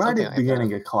 But so right Something at like the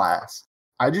beginning of class,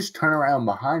 I just turn around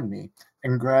behind me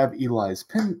and grab Eli's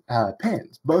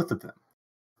pens, both of them.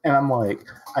 And I'm like,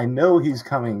 I know he's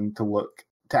coming to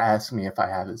ask me if I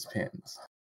have his pens.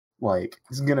 Like,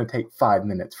 it's going to take 5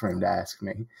 minutes for him to ask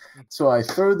me. So I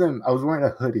throw them. I was wearing a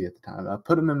hoodie at the time. I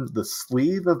put them in the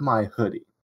sleeve of my hoodie.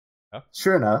 Oh.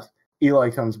 Sure enough,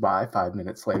 Eli comes by 5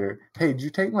 minutes later. Hey, did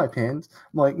you take my pens?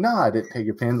 I'm like, no, I didn't take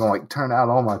your pens. I like turn out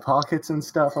all my pockets and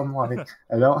stuff. I'm like,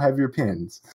 I don't have your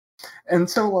pens. And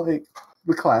so like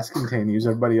the class continues.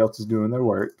 Everybody else is doing their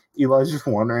work. Eli's just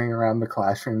wandering around the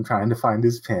classroom trying to find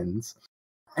his pens.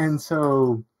 And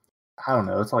so I don't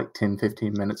know, it's like 10,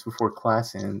 15 minutes before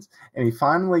class ends. And he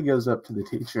finally goes up to the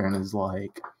teacher and is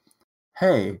like,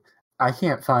 hey, I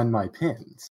can't find my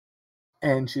pens.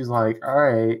 And she's like, all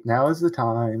right, now is the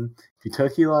time. If you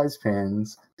took Eli's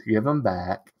pens, to give them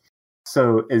back.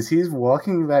 So as he's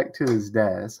walking back to his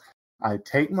desk, I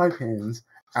take my pens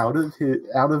out of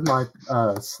my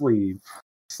sleeve,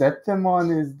 set them on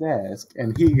his desk,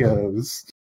 and he goes,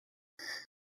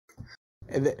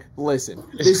 And listen,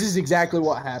 this is exactly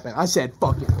what happened. I said,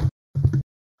 fuck it.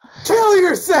 Kill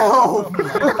yourself! Come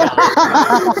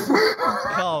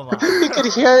on. You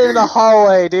could hear it in the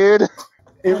hallway, dude. it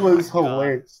Oh was my God.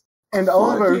 hilarious. And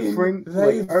all of our Fucking, friend,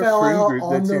 they like, our fell friend out group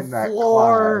on that's the in that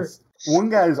floor. class, one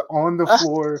guy's on the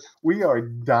floor. We are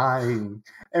dying.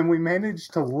 And we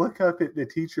managed to look up at the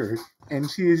teacher, and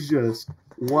she is just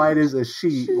white as a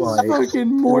sheet. She's like,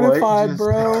 fucking what mortified, just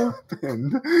bro.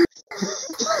 happened?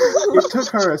 It took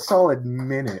her a solid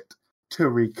minute to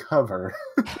recover.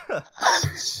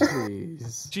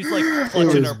 Jeez. She's like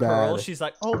clutching was her pearl. bad. She's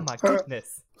like, oh my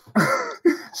goodness.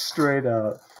 Straight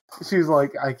up. She's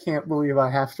like, I can't believe I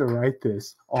have to write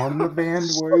this on the banned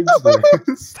words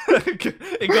list.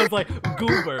 It goes like,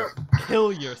 Goober,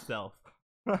 kill yourself.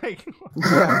 Like,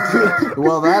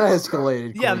 Well, that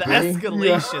escalated quickly. yeah, the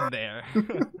escalation there.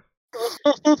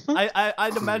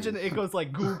 I'd imagine it goes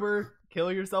like, Goober,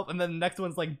 kill yourself, and then the next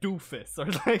one's like doofus, or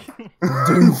like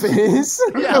Doofus.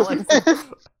 yeah, like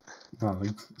Oh,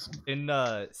 in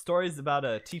stories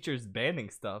about teachers banning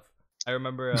stuff. I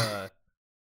remember I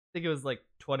think it was like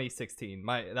 2016.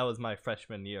 That was my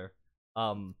freshman year.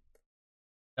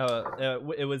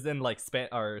 It was in like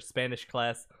our Spanish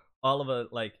class. All of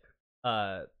it like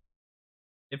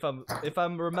if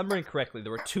I'm remembering correctly,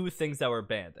 there were 2 things that were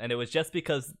banned, and it was just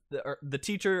because the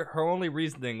teacher, her only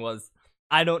reasoning was,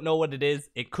 I don't know what it is.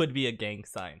 It could be a gang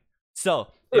sign. So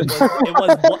it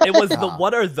was the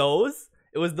what are those?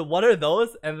 It was the what are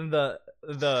those, and then the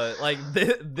like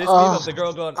this meme of the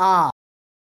girl going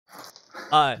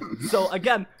so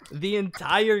again, the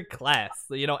entire class,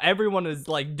 everyone is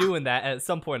like doing that at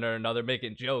some point or another,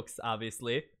 making jokes,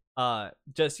 obviously.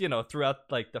 Just throughout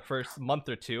like the first month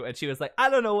or 2, and she was like, I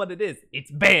don't know what it is.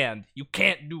 It's banned. You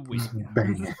can't do it.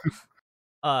 bang.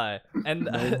 And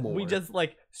No we more. just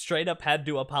like straight up had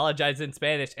to apologize in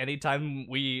Spanish anytime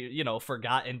we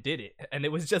forgot and did it, and it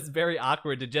was just very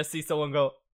awkward to just see someone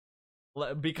go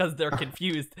because they're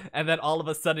confused, and then all of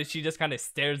a sudden she just kind of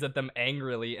stares at them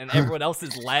angrily, and everyone else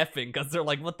is laughing because they're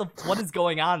like, what is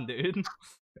going on, dude?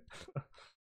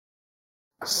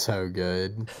 So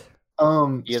good.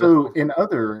 So Beautiful. in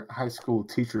other high school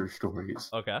teacher stories,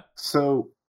 Okay.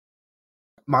 so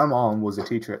my mom was a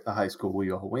teacher at the high school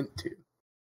we all went to.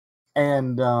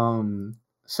 And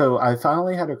so I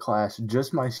finally had a class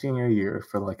just my senior year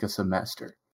for like a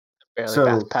semester. Barely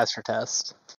So- passed her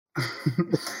test.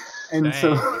 And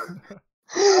so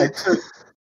I took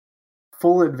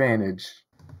full advantage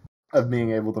of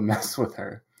being able to mess with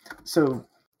her. So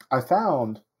I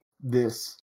found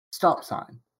this stop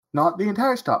sign. Not the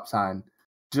entire stop sign,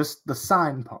 just the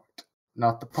sign part,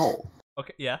 not the pole.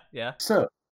 Okay, yeah. So,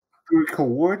 through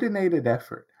coordinated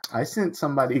effort, I sent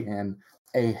somebody in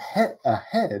ahead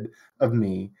of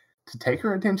me to take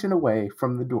her attention away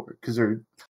from the door, because her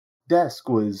desk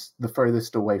was the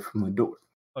furthest away from the door.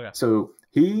 Okay. So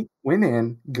he went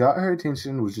in, got her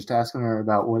attention, was just asking her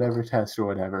about whatever test or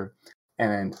whatever,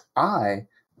 and I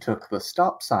took the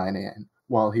stop sign in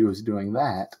while he was doing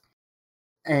that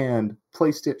and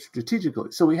placed it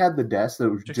strategically. So we had the desk that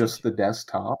was just the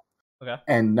desktop Okay.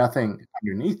 and nothing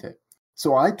underneath it.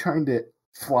 So I turned it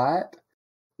flat,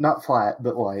 not flat,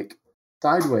 but like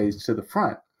sideways to the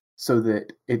front so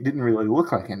that it didn't really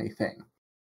look like anything,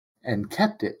 and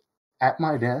kept it at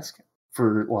my desk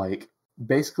for like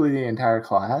basically the entire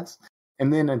class.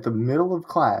 And then at the middle of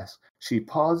class, she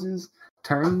pauses,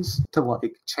 turns to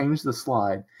like change the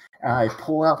slide, and I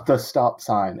pull out the stop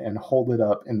sign and hold it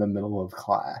up in the middle of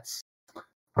class.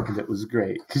 And it was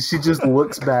great because she just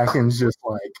looks back and is just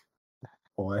like,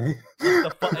 what?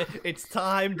 It's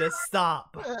time to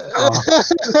stop.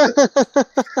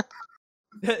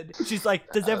 She's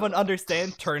like, does everyone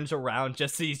understand? Turns around,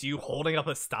 just sees you holding up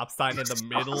a stop sign in the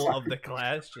middle of the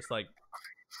class, just like,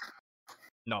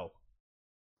 no.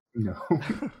 No.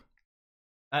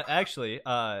 Actually,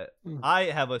 I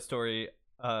have a story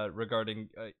regarding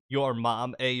your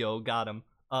mom, Ayo, got him,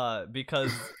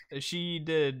 because she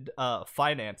did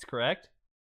finance, correct?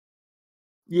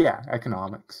 Yeah,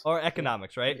 economics. Or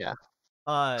economics, right? Yeah.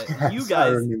 You Yes, I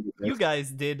guys, remember this. you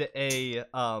guys did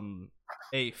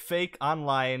a fake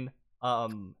online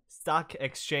stock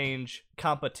exchange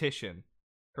competition,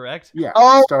 correct? Yeah.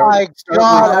 Oh my start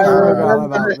God, I I with, forgot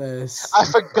remember. about this. I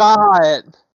forgot.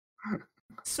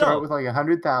 start So with like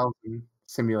 100,000,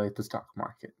 simulate the stock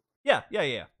market. yeah.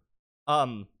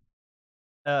 And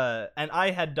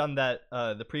I had done that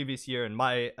the previous year in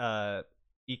my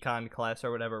econ class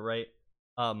or whatever, right?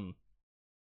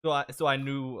 So I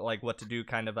knew like what to do.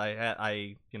 Kind of,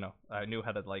 I knew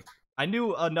how to like. I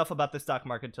knew enough about the stock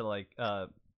market to like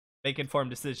make informed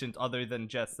decisions other than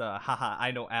just haha, I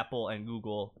know Apple and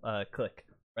Google click,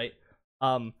 right?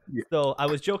 Yeah. So I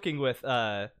was joking with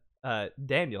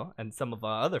Daniel and some of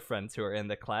our other friends who are in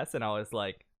the class, and I was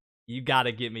like, you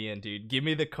gotta get me in, dude. Give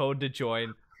me the code to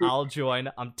join. I'll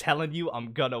join. I'm telling you,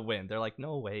 I'm gonna win. They're like,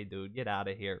 no way, dude. Get out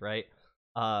of here, right?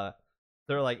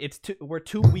 They're like, we're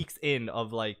 2 weeks in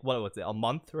of like, what was it, a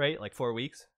month, right? Like 4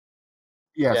 weeks?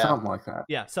 Yeah, Yeah. something like that.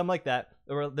 Yeah, something like that.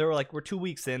 They were like, we're 2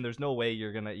 weeks in. There's no way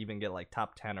you're gonna even get like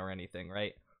top 10 or anything,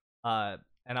 right?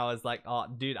 And I was like, oh,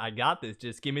 dude, I got this.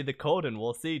 Just give me the code and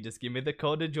we'll see. Just give me the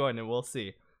code to join and we'll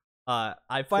see.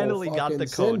 I finally got the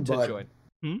code to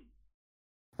join.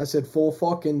 I said full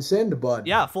fucking send, bud.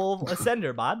 Yeah, full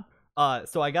sender, bud.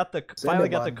 So I got finally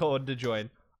got the code to join.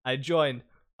 I joined.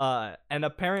 And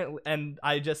apparently, and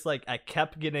I just like, I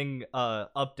kept getting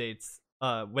updates.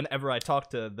 Whenever I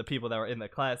talked to the people that were in the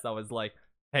class, I was like,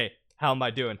 hey, how am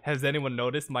I doing? Has anyone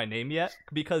noticed my name yet?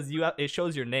 Because it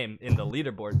shows your name in the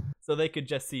leaderboard, so they could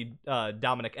just see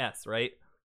Dominic S, right?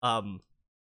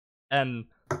 And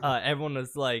everyone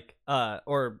was like,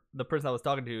 or the person I was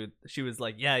talking to, she was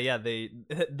like, yeah,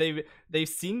 they've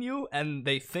seen you and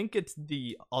they think it's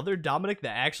the other Dominic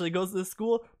that actually goes to the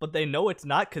school, but they know it's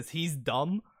not because he's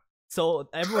dumb. So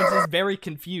everyone's just very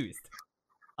confused.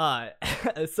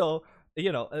 So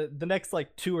the next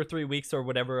like 2 or 3 weeks or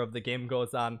whatever of the game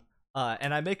goes on,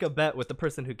 and I make a bet with the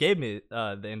person who gave me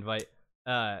the invite,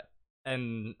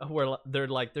 and they're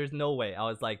like, there's no way. I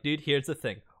was like, dude, here's the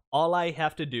thing. All I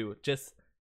have to do, just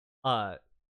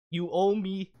you owe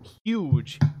me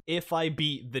huge if I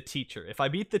beat the teacher. If I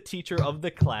beat the teacher of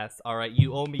the class, all right,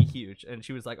 you owe me huge. And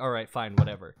she was like, all right, fine,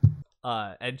 whatever.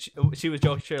 And she was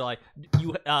joking, she was like,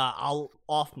 I'll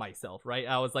off myself, right?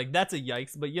 I was like, that's a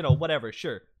yikes, but whatever,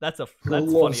 sure. That's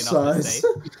funny enough to say.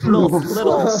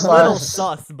 little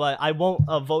sus, but I won't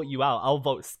vote you out. I'll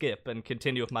vote skip and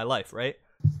continue with my life, right?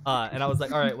 And I was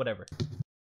like, all right, whatever.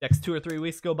 Next 2 or 3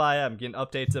 weeks go by, I'm getting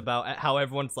updates about how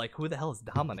everyone's like, who the hell is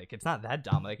Dominic? It's not that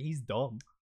Dominic, he's dumb.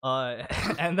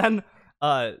 And then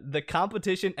the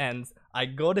competition ends. I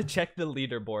go to check the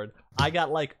leaderboard. I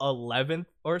got like 11th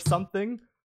or something.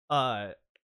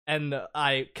 And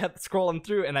I kept scrolling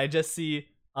through and I just see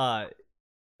the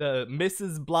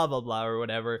Mrs. blah blah blah or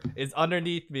whatever is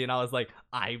underneath me, and I was like,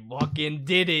 I fucking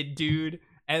did it, dude.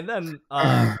 And then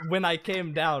when I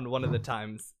came down one of the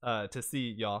times to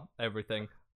see y'all, everything,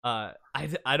 I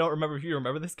don't remember if you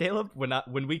remember this, Caleb.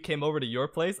 When we came over to your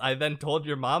place, I then told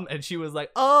your mom, and she was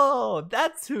like, "Oh,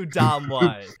 that's who Dom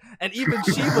was." And even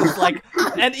she was like,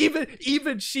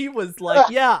 even she was like,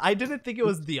 "Yeah, I didn't think it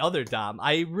was the other Dom.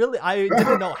 I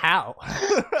didn't know how."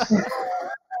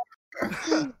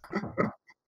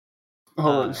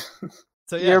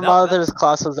 So yeah, your mother's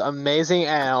class was amazing,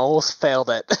 and I almost failed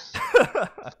it.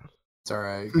 It's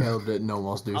alright, Caleb didn't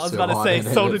almost do so. I was about to hot say, in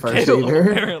it so at did first Caleb,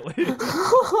 either. apparently.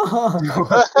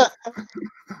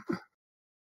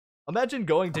 Imagine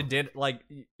going to dinner, like,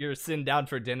 you're sitting down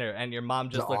for dinner, and your mom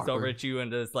just looks over at you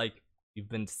and is like, "You've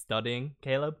been studying,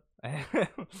 Caleb?"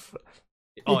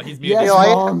 Oh, he's muted. Yes,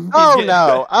 Mom.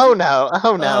 Oh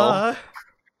no.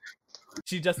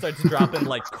 She just starts dropping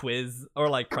like quiz or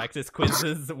like practice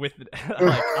quizzes with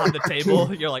like on the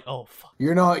table. You're like, oh fuck.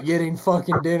 You're not getting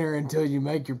fucking dinner until you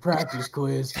make your practice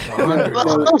quiz.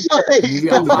 You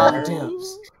got 5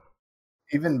 attempts.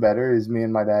 Even better is me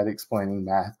and my dad explaining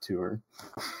math to her.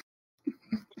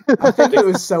 I think it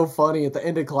was so funny at the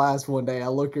end of class one day. I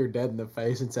looked her dead in the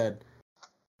face and said,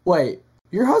 "Wait,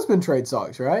 your husband trades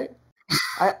socks, right?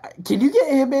 Can you get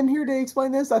him in here to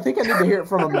explain this? I think I need to hear it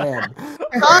from a man."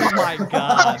 Oh my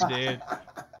god, dude.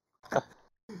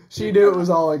 She knew it was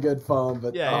all in good fun,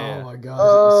 but yeah. My god.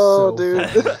 Oh, it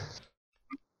was so dude.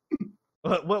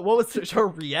 funny. What was her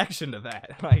reaction to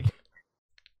that? Like,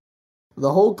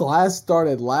 the whole class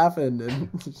started laughing, and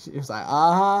she was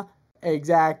like,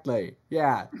 exactly.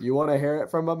 Yeah, you want to hear it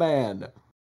from a man.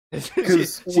 she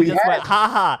just went,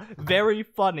 haha, very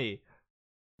funny.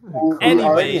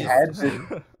 Anyways.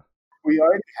 We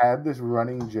already had this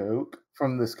running joke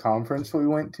from this conference we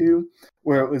went to,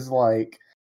 where it was like,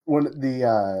 when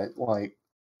the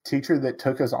teacher that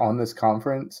took us on this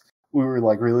conference, we were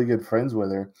like really good friends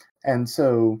with her, and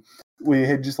so we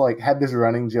had just like had this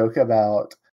running joke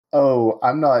about, oh,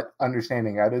 I'm not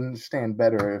understanding. I'd understand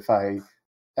better if I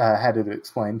had it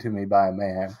explained to me by a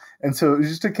man. And so it was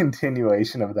just a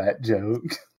continuation of that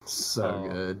joke. So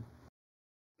good.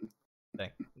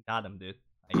 Got him, dude,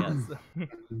 I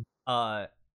guess.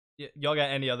 Y'all got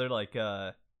any other like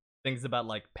things about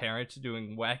like parents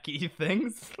doing wacky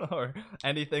things or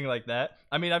anything like that?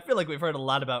 I mean, I feel like we've heard a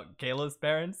lot about Caleb's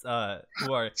parents,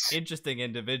 who are interesting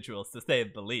individuals to say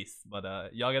the least. But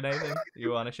y'all got anything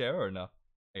you want to share or no?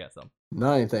 I got some.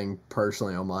 Not anything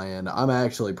personally on my end. I'm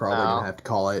actually probably gonna have to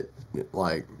call it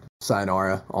like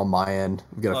sayonara on my end.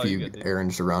 We've got a few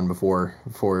errands to run before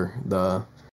the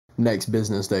next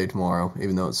business day tomorrow,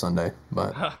 even though it's Sunday.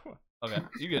 But okay,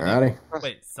 you good? Alrighty.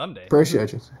 Wait, Sunday?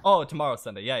 Appreciate you. Oh, tomorrow's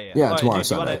Sunday. Yeah. Yeah, right, tomorrow's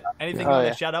Sunday. Anything you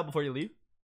want to shout out before you leave?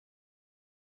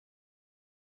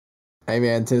 Hey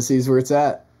man, Tennessee's where it's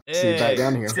at. See you back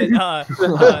down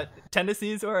here.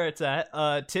 Tennessee's where it's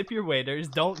at. Tip your waiters.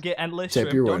 Don't get endless Tip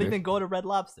shrimp. your Don't waiters. even go to Red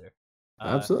Lobster.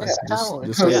 Absolutely. Yeah.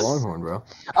 Just like Yeah. a Longhorn, bro.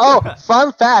 Oh,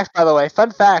 fun fact, by the way.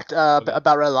 Fun fact Okay.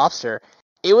 about Red Lobster.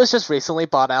 It was just recently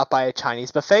bought out by a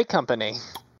Chinese buffet company.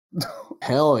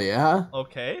 Hell yeah.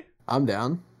 Okay. I'm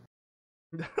down.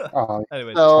 Oh,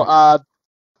 Anyways, So,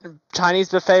 Chinese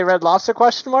buffet Red Lobster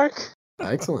question mark?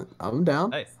 Excellent. I'm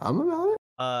down. nice. I'm about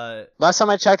it. Last time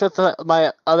I checked with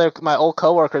my old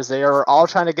coworkers, they were all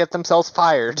trying to get themselves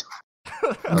fired.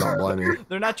 I don't blame you.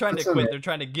 They're not trying to It's quit. okay. They're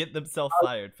trying to get themselves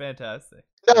fired. Fantastic.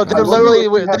 No, I they were wonder literally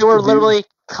what you have they were to do. literally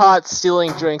caught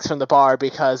stealing drinks from the bar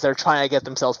because they're trying to get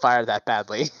themselves fired that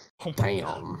badly. Oh my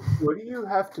God. Damn. What do you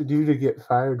have to do to get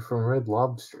fired from Red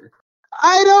Lobster?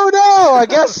 I don't know. I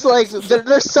guess like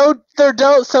they're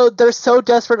so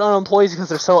desperate on employees because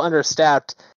they're so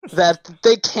understaffed that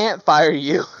they can't fire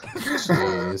you.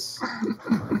 Jeez.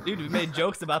 Dude, we made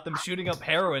jokes about them shooting up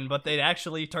heroin, but they'd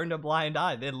actually turn a blind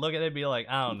eye. They'd look at it and be like,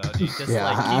 I don't know, dude, just Yeah,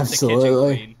 like keep absolutely.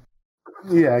 the kitchen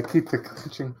clean. Yeah, keep the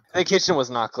kitchen. The kitchen was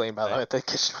not clean, by the way. The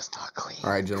kitchen was not clean. All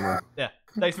right, gentlemen.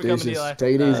 Thanks for coming, Deuces. Eli.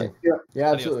 Take it easy. Yeah. Yeah,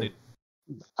 Adios, absolutely.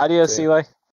 dude. Adios, See Eli.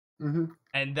 Mm-hmm.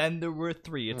 And then there were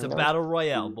 3. It's a No. battle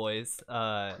royale, boys.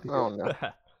 Oh no,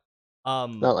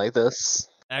 um, not like this.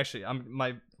 actually,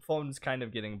 my phone's kind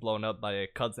of getting blown up by a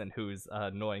cousin who's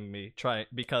annoying me.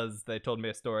 Because they told me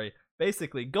a story.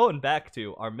 Basically, going back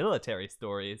to our military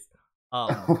stories.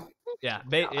 Yeah,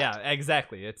 yeah,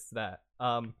 exactly. It's that.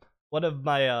 One of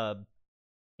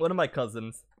my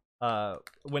cousins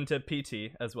went to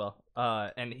PT as well.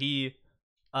 And he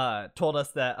told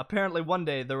us that apparently one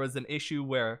day there was an issue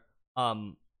where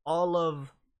all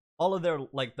of their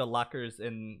like the lockers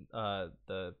in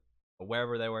the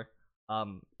wherever they were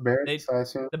Barracks, I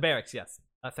assume. the barracks, yes.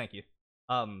 Thank you.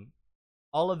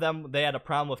 All of them, they had a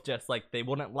problem with just like they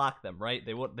wouldn't lock them, right?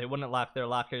 They wouldn't lock their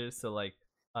lockers, so like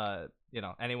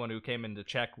anyone who came in to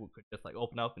check could just like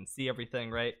open up and see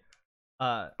everything, right?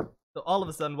 So all of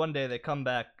a sudden one day they come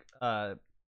back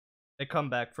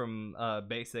from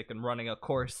basic and running a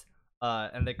course,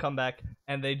 and they come back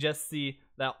and they just see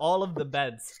that all of the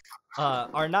beds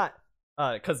are not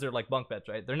because they're like bunk beds,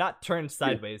 right? They're not turned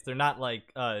sideways. They're not like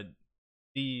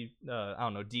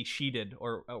de-sheeted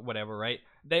or whatever, right?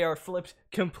 They are flipped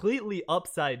completely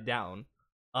upside down,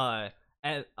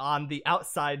 and on the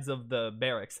outsides of the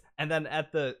barracks, and then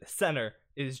at the center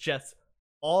is just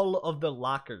all of the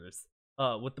lockers,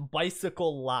 with the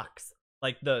bicycle locks,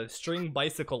 like the string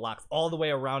bicycle locks, all the way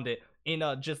around it in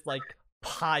a just like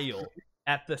pile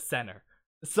at the center.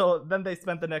 So then they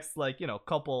spent the next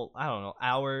couple, I don't know,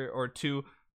 hour or two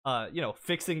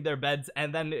fixing their beds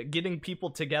and then getting people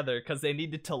together because they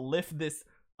needed to lift this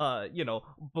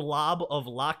blob of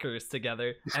lockers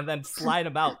together and then slide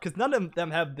them out because none of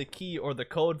them have the key or the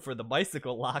code for the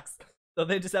bicycle locks, so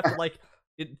they just have to like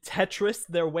Tetris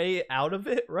their way out of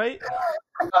it, right?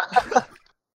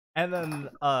 And then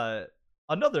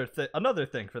another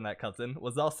thing from that cousin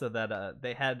was also that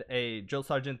they had a drill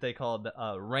sergeant they called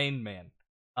Rain Man,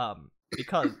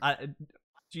 because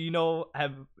do you know,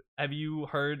 have you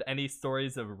heard any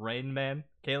stories of Rain Man,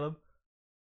 Caleb?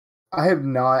 I have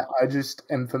not. I just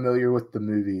am familiar with the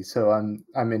movie, so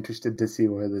I'm interested to see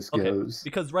where this goes.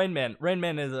 Because Rain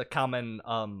Man is a common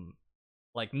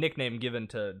like nickname given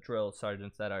to drill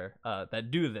sergeants that are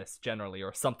that do this generally,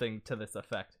 or something to this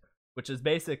effect, which is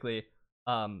basically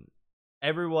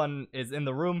everyone is in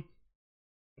the room,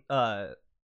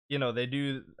 they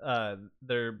do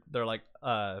they're like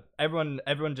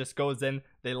everyone just goes in,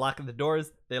 they lock the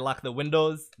doors, they lock the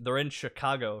windows. They're in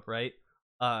Chicago, right?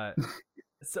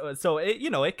 So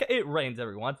it rains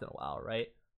every once in a while, right?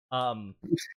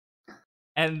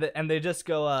 And they just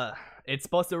go, it's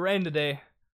supposed to rain today,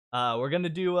 we're gonna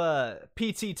do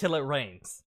PT till it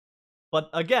rains. But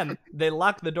again, they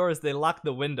lock the doors, they lock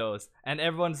the windows, and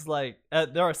everyone's like,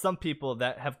 there are some people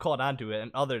that have caught onto it,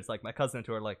 and others, like my cousin,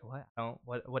 who are like,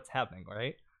 what's happening,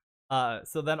 right?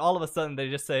 So then all of a sudden they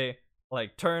just say,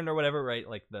 like, turn or whatever, right?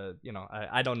 Like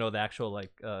I don't know the actual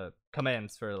like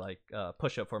commands for like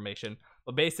push-up formation,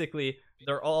 but basically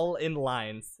they're all in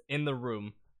lines in the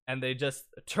room, and they just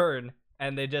turn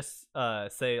and they just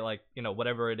say like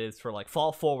whatever it is for like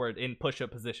fall forward in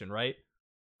push-up position, right?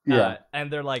 Yeah.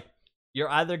 And they're like, you're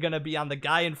either gonna be on the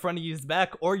guy in front of you's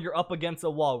back or you're up against a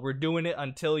wall. We're doing it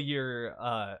until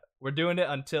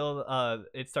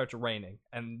it starts raining.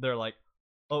 And they're like,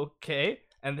 okay.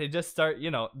 And they just start,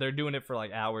 they're doing it for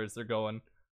like hours. They're going,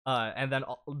 and then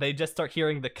they just start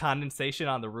hearing the condensation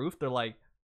on the roof. They're like,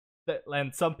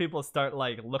 and some people start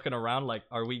like looking around, like,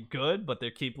 are we good? But they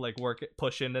keep like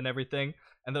pushing and everything.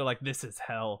 And they're like, this is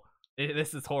hell.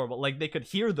 This is horrible. Like, they could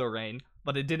hear the rain,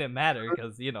 but it didn't matter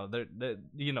because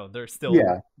they're still,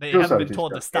 they haven't been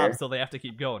told to stop, so they have to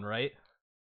keep going, right?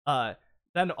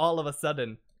 then all of a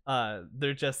sudden,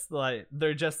 they're just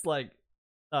like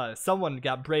someone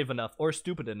got brave enough or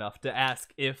stupid enough to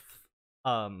ask if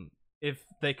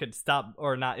they could stop,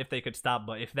 or not if they could stop,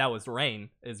 but if that was rain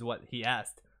is what he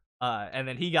asked. And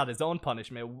then he got his own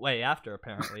punishment way after,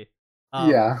 apparently.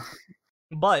 Yeah.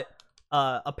 But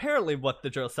apparently what the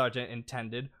drill sergeant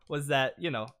intended was that,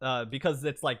 because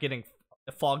it's like getting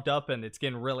fogged up and it's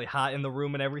getting really hot in the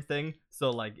room and everything,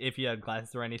 so like if you had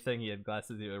glasses or anything, he had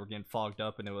glasses, they were getting fogged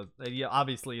up, and it was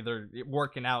obviously they're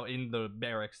working out in the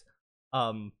barracks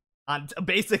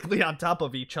basically on top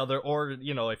of each other, or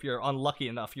if you're unlucky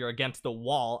enough, you're against the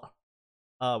wall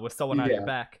with someone on your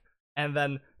back, and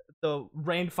then the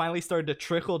rain finally started to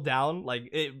trickle down, like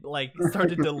it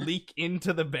started to leak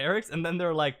into the barracks, and then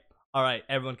they're like, all right,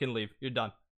 everyone can leave, you're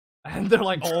done. And they're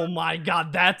like, oh my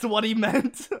god, that's what he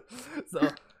meant.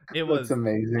 So it was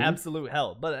amazing. Absolute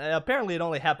hell. But apparently it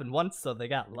only happened once, so they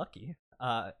got lucky.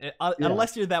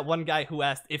 Unless you're that one guy who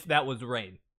asked if that was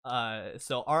rain.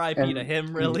 So RIP to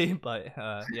him, really. But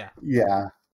yeah. Yeah.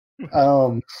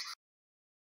 Army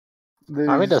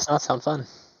does not sound fun.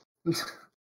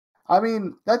 I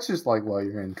mean, that's just like while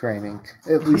you're in training.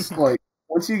 At least like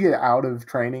once you get out of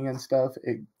training and stuff,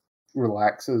 it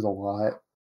relaxes a lot.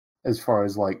 As far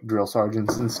as like drill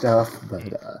sergeants and stuff, but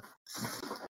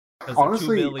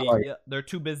honestly, they're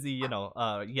too busy,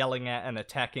 yelling at and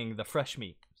attacking the fresh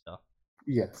meat. So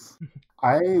yes,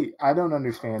 I don't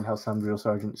understand how some drill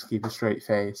sergeants keep a straight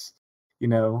face.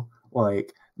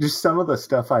 Like just some of the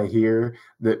stuff I hear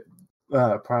that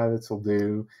privates will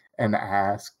do and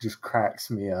ask just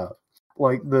cracks me up.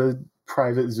 Like the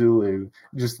Private Zulu,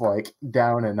 just like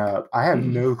down and up. I have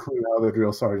no clue how the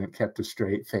drill sergeant kept a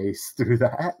straight face through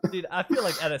that. Dude, I feel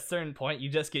like at a certain point you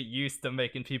just get used to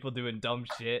making people doing dumb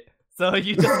shit. So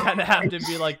you just kind of have to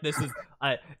be like,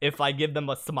 if I give them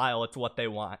a smile, it's what they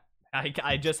want.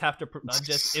 I just have to,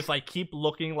 if I keep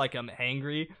looking like I'm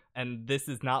angry and this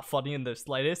is not funny in the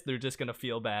slightest, they're just gonna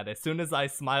feel bad. As soon as I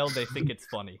smile, they think it's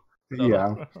funny. So.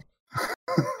 Yeah.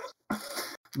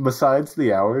 Besides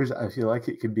the hours, I feel like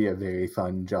it could be a very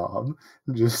fun job,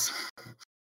 just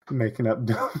making up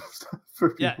dumb stuff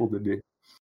for people to do.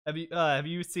 Have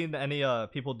you seen any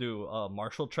people do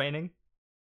martial training?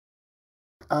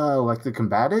 Like the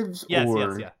combatives? Yes.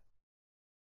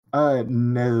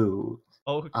 No.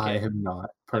 Okay. I have not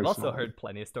personally. I've also heard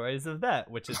plenty of stories of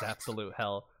that, which is absolute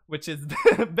hell. Which is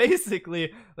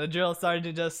basically the drill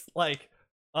sergeant just like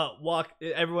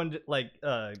everyone like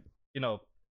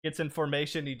gets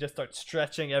information, he just starts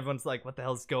stretching, everyone's like, what the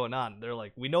hell's going on? They're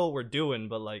like, we know what we're doing,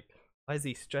 but like, why is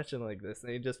he stretching like this?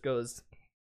 And he just goes,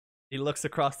 he looks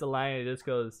across the line and he just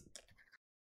goes,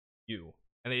 you.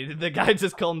 And the guy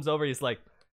just comes over, he's like,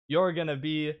 you're gonna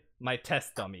be my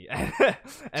test dummy.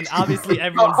 And obviously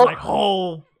everyone's like,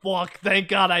 oh fuck, thank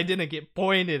god I didn't get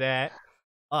pointed at.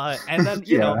 And then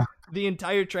you know, the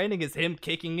entire training is him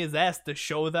kicking his ass to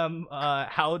show them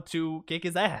how to kick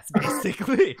his ass,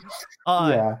 basically.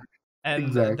 And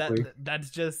exactly. That's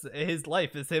just his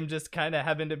life, is him just kind of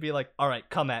having to be like, all right,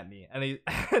 come at me,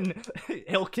 and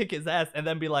he'll kick his ass and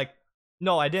then be like,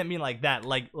 no, I didn't mean like that,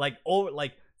 like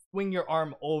swing your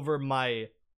arm over my,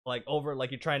 like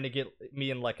you're trying to get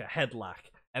me in like a headlock,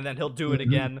 and then he'll do it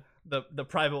again. The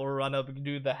private will run up and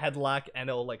do the headlock, and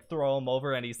it'll like throw him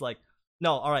over, and he's like,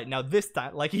 no, all right, now this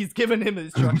time, like he's giving him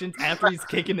instructions after he's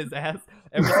kicking his ass.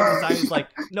 Every single time he's like,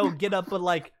 no, get up, but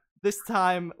like this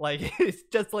time, like it's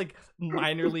just like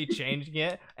minorly changing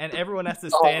it, and everyone has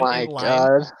to stand in line.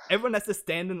 God. Everyone has to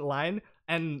stand in line,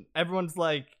 and everyone's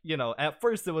like, you know, at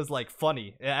first it was like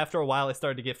funny. After a while, it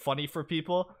started to get funny for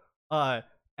people.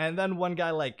 And then one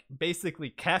guy like basically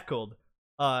cackled.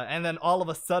 And then all of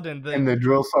a sudden, the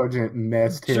drill sergeant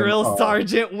messed him up.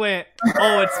 Sergeant went,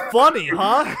 "Oh, it's funny,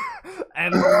 huh?"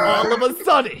 And all of a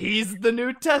sudden, he's the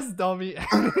new test dummy.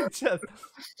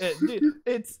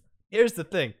 Here's the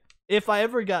thing: if I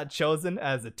ever got chosen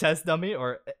as a test dummy,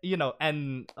 or you know,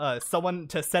 and someone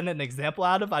to send an example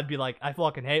out of, I'd be like, I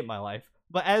fucking hate my life.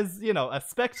 But as you know, a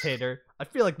spectator, I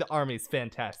feel like the army's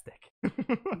fantastic.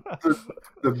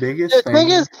 The biggest thing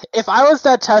is, if I was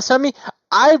that test dummy,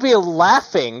 I'd be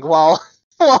laughing while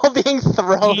being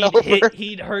thrown over.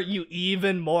 He'd hurt you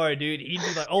even more, dude. He'd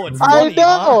be like, "Oh, it's funny." I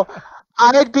know. Huh?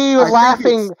 I'd be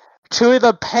laughing to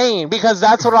the pain, because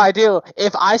that's what I do.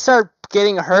 If I start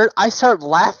getting hurt, I start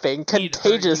laughing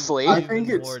contagiously. I think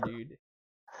it's more, dude.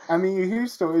 I mean, you hear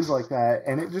stories like that,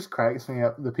 and it just cracks me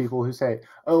up, the people who say,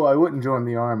 oh, I wouldn't join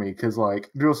the army because, like,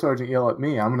 drill sergeant yell at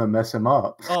me, I'm going to mess him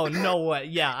up. Oh, no way.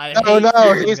 Yeah,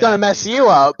 he's going to mess you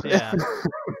up. Yeah.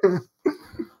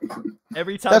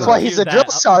 Every time That's I why hear he's a that, drill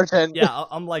sergeant. Yeah,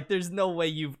 I'm like, there's no way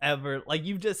you've ever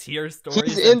you just hear stories.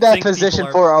 He's and in that think people position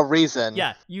are- for a reason.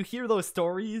 Yeah, you hear those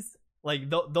stories.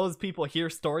 Like those people hear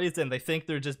stories and they think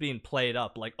they're just being played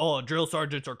up. Like, oh, drill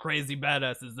sergeants are crazy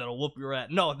badasses that'll whoop your ass.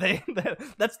 No,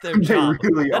 that's their They job.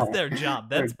 really That's are. their job.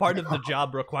 That's Their part of the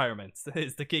job requirements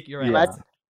is to kick your Yeah. ass.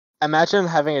 Imagine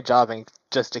having a job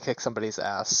just to kick somebody's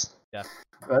ass.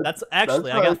 That's actually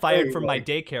I what got I fired say, from my like-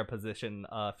 daycare position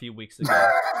a few weeks ago.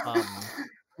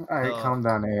 Alright, calm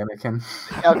down, Anakin.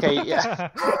 Okay, yeah.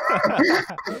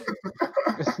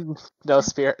 No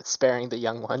sparing the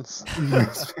young ones.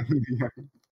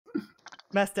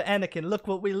 Master Anakin, look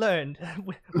what we learned.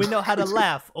 We know how to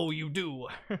laugh. Oh, you do.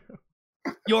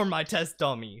 You're my test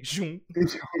dummy. Zoom.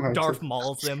 Darth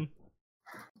Mauls him.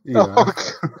 Yeah. Oh,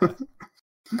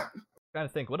 Trying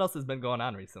to think, what else has been going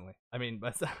on recently? I mean,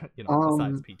 besides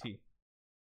PT.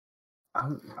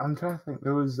 I'm trying to think.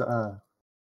 There was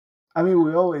I mean,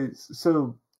 we always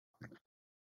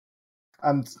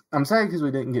I'm sad because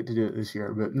we didn't get to do it this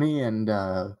year, but me and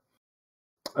a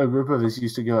group of us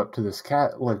used to go up to this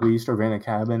we used to rent a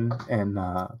cabin, and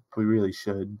we really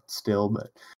should still, but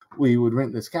we would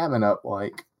rent this cabin up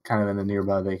like kind of in the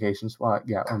nearby vacation spot,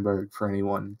 Gatlinburg, for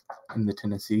anyone in the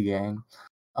Tennessee gang.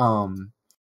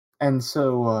 And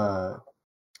so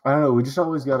I don't know, we just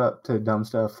always got up to dumb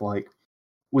stuff. Like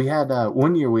we had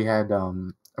one year we had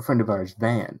a friend of ours'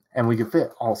 van, and we could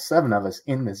fit all 7 of us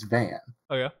in this van.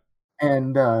 Oh yeah.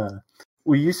 And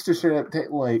we used to straight up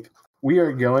like we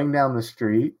are going down the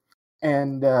street,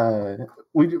 and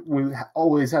we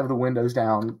always have the windows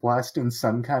down, blasting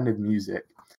some kind of music.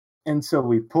 And so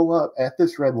we pull up at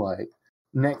this red light.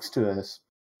 Next to us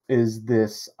is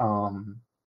this guy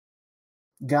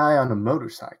on a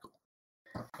motorcycle.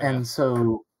 And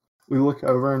so we look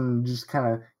over and just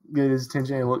kind of get his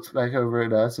attention. He looks back over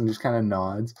at us and just kind of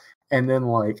nods. And then,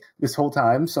 like, this whole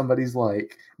time, somebody's,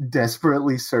 like,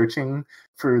 desperately searching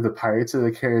for the Pirates of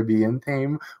the Caribbean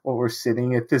theme while we're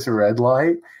sitting at this red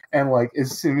light. And, like,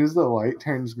 as soon as the light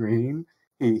turns green,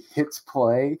 he hits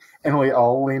play, and we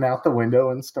all lean out the window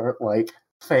and start, like,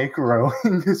 fake rowing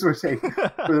because we're taking for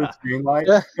the green light.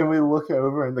 And we look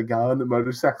over, and the guy on the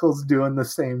motorcycle's doing the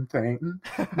same thing.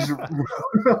 Just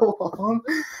rowing along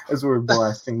as we're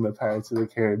blasting the Pirates of the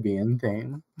Caribbean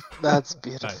theme. that's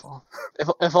beautiful.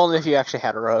 If only if you actually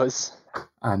had a rose.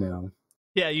 I know.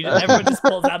 Yeah, everyone just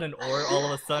pulls out an oar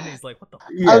all of a sudden. He's like, what the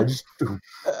fuck? Yeah, just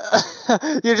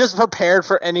You're just prepared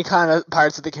for any kind of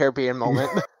Pirates of the Caribbean moment.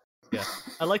 Yeah,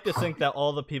 I like to think that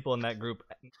all the people in that group,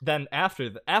 then after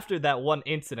that one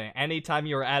incident, anytime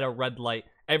you were at a red light,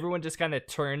 everyone just kind of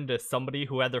turned to somebody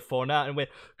who had their phone out and went,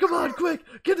 "Come on, quick,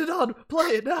 get it on, play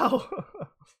it now."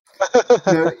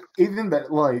 No, even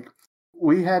that, like,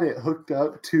 we had it hooked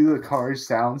up to the car's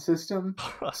sound system,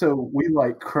 so we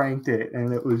like cranked it,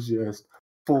 and it was just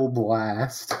full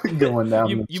blast going down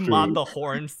the you street. mod the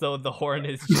horn so the horn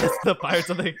is just the Pirates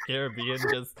of the Caribbean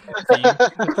just.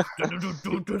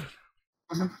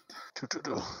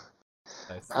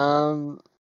 Nice. I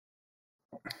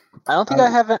don't think I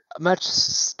have much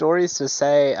stories to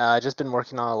say. Just been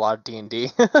working on a lot of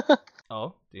D&D.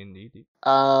 Oh, D&D.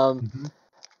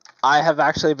 I have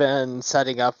actually been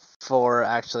setting up for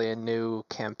a new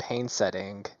campaign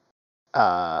setting,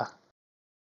 and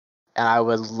I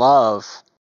would love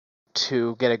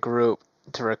to get a group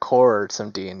to record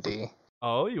some D&D.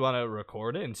 Oh, you want to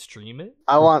record it and stream it?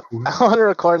 I want to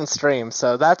record and stream,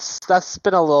 so that's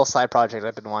been a little side project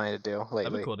I've been wanting to do lately.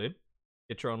 That'd be cool, dude.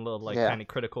 Get your own little tiny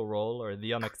critical role or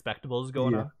the unexpectables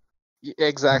going on.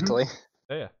 Exactly.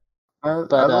 Yeah.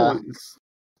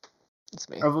 It's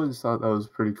me. I've always thought that was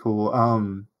pretty cool. I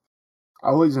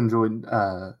always enjoyed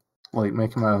like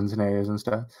making my own scenarios and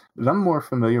stuff, but I'm more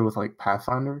familiar with like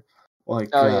Pathfinder. Like,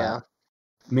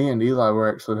 me and Eli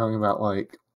were actually talking about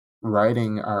like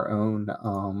writing our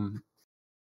own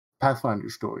Pathfinder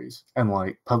stories and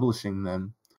like publishing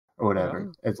them or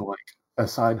whatever as like a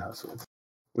side hustle,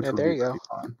 which would there be you pretty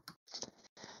fun.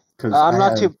 Because I'm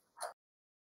not too.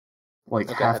 Like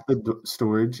half the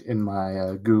storage in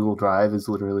my Google Drive is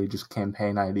literally just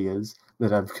campaign ideas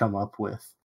that I've come up with.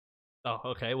 Oh,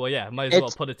 okay. Well, yeah, might as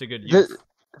well put it to good use.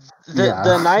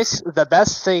 The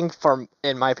best thing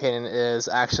in my opinion, is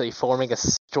actually forming a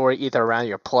story either around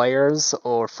your players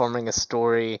or forming a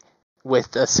story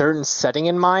with a certain setting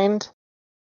in mind,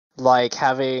 like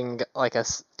having like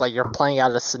you're playing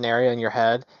out a scenario in your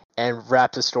head and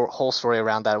wrap the whole story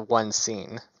around that one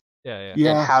scene. Yeah.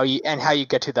 And how you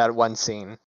get to that one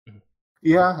scene.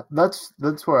 Yeah, that's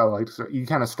where I like to start. You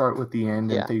kind of start with the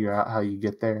end and figure out how you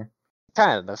get there.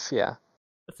 Kind of, yeah.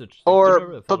 That's interesting.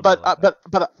 Or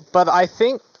but I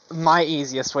think my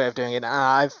easiest way of doing it,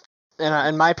 and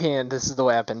in my opinion, this is the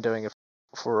way I've been doing it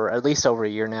for at least over a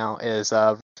year now. Is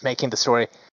making the story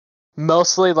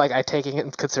mostly like I take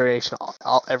into consideration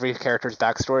every character's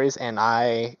backstories, and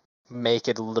I make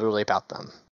it literally about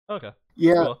them. Okay.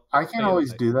 Yeah, Cool. I can't Yeah, always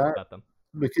like, do that about them.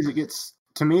 because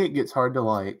to me, it gets hard to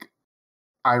like.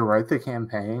 I write the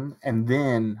campaign and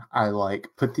then I like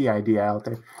put the idea out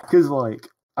there because like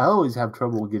I always have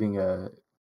trouble getting a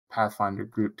Pathfinder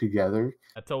group together.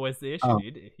 That's always the issue,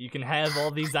 dude. You can have all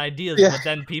these ideas, Yeah. but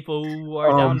then people who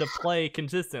are down to play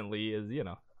consistently is, Hey,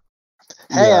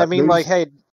 Yeah, I mean, like, hey.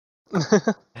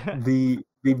 the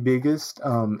biggest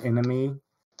enemy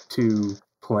to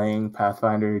playing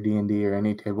Pathfinder, D&D, or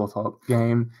any tabletop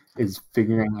game is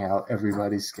figuring out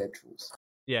everybody's schedules.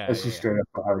 Yeah. That's just straight up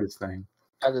the hardest thing.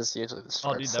 That is usually the Oh,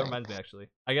 start dude, that thing. reminds me, actually.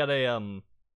 I got I'm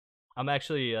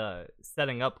actually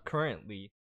setting up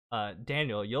currently.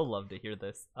 Daniel, you'll love to hear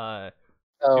this. To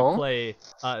play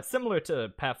similar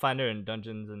to Pathfinder and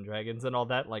Dungeons and Dragons and all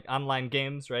that, like online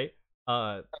games, right?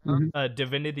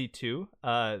 Divinity 2,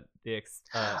 the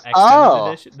extended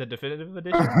edition, the definitive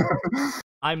edition.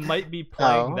 I might be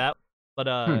playing that,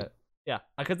 but yeah,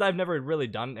 because I've never really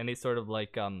done any sort of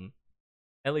like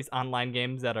at least online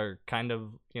games that are kind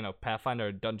of Pathfinder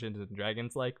or Dungeons and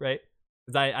Dragons like, right?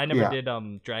 Because I never did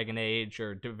Dragon Age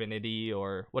or Divinity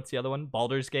or what's the other one?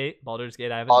 Baldur's Gate. Baldur's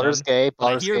Gate I haven't done.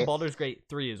 But I hear Baldur's Gate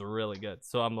 3 is really good,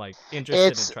 so I'm like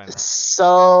interested in trying that.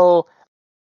 So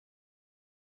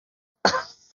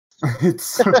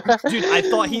dude, I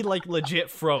thought he like legit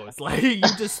froze. Like you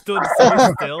just stood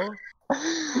so still.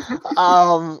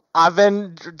 I've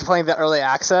been playing the early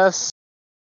access.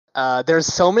 There's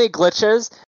so many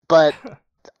glitches, but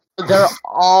they're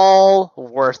all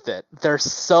worth it.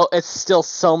 It's still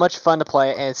so much fun to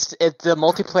play, and the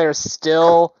multiplayer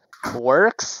still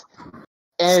works,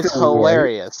 and it's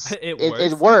hilarious.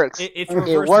 It works. It's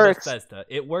reverse Bethesda.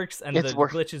 It works, and the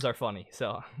glitches are funny.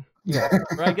 So yeah,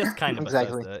 or I guess kind of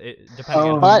exactly. Bethesda,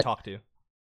 depending on who you talk to.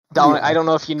 I don't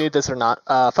know if you knew this or not.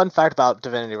 Fun fact about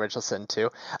Divinity Original Sin 2.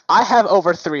 I have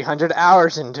over 300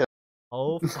 hours into it.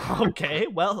 Oh, okay.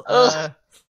 Well,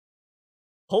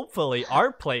 hopefully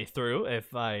our playthrough,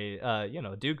 if I,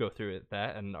 do go through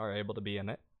that and are able to be in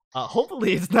it,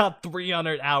 hopefully it's not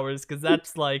 300 hours, because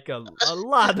that's like a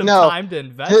lot of time to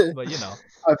invest, but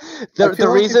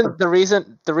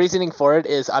the reasoning for it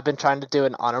is I've been trying to do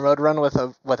an honor mode run with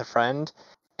a friend,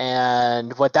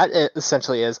 and what that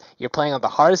essentially is, you're playing on the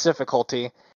hardest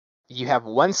difficulty, you have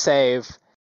one save,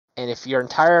 and if your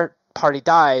entire party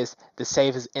dies, the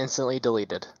save is instantly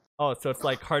deleted. Oh, so it's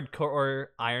like hardcore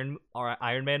Iron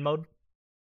Man mode?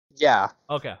 Yeah.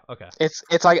 Okay.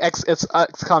 It's like it's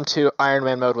XCOM 2 Iron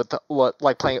Man mode with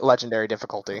like playing legendary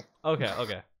difficulty.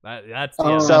 Okay. That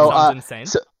sounds insane.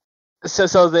 So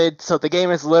the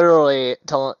game is literally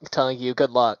telling you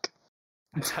good luck.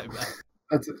 I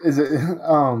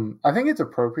think it's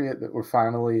appropriate that we're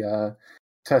finally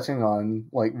touching on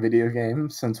like video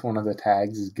games, since one of the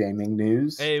tags is gaming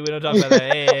news. Hey, we don't talk about that.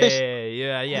 Hey,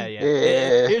 yeah.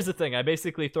 Here's the thing. I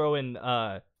basically throw in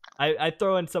I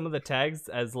throw in some of the tags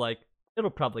as like it'll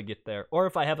probably get there, or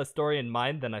if I have a story in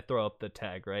mind, then I throw up the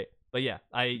tag, right? But yeah,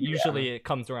 usually it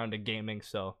comes around to gaming,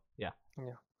 so yeah.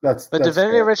 That's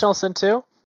Divinity fair. Original Sin 2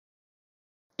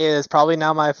 is probably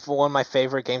now one of my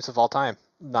favorite games of all time.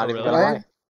 Not even gonna lie.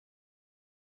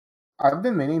 I've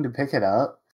been meaning to pick it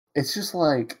up. It's just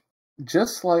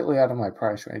slightly out of my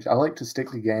price range. I like to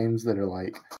stick to games that are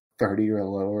like 30 or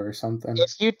lower or something.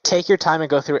 If you take your time and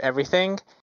go through everything,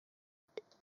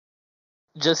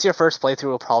 just your first playthrough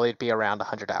will probably be around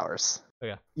 100 hours.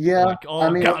 Okay. Yeah. Like,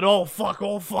 God, oh fuck.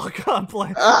 I'm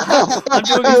playing. I'm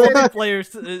doing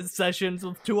multiplayer sessions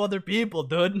with 2 other people,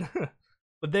 dude.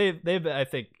 But they've I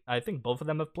think both of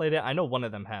them have played it. I know one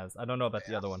of them has. I don't know about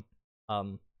the other one.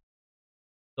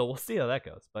 So we'll see how that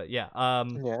goes. But yeah.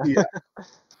 Yeah.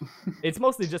 It's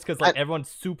mostly just because like everyone's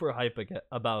super hype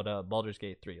about Baldur's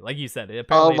Gate 3. Like you said,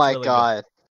 apparently oh my it's really god,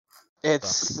 good.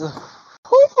 it's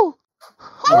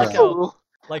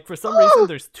like for some reason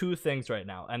there's 2 things right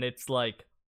now, and it's like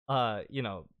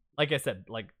like I said,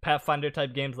 like Pathfinder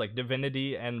type games like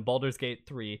Divinity and Baldur's Gate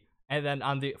 3. And then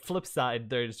on the flip side,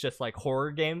 there's just like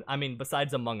horror game. I mean,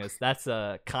 besides Among Us, that's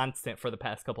a constant for the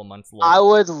past couple months. I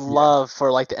would love for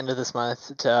like the end of this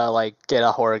month to like get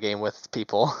a horror game with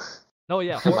people. No,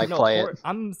 yeah, play it.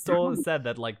 I'm so sad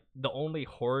that like the only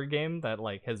horror game that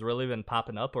like has really been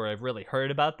popping up, or I've really heard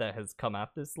about that has come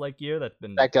out this like year, that's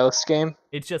been that ghost game.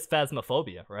 It's just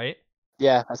Phasmophobia, right?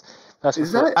 Yeah, that's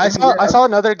I saw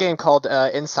another game called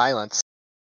In Silence.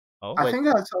 Oh, I think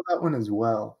I saw that one as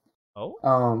well.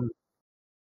 Oh,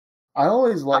 I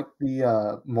always liked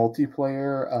the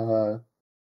multiplayer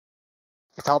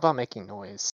It's all about making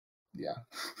noise. Yeah.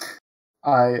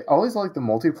 I always like the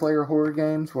multiplayer horror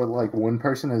games where like one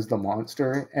person is the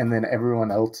monster and then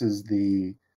everyone else is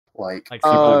the like Like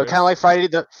Oh, survivors. kind of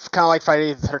like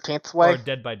Friday the 13th way, Or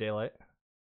Dead by Daylight.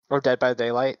 or Dead by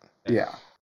Daylight. yeah.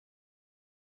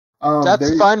 That's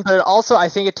there- fun, but also I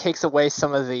think it takes away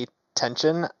some of the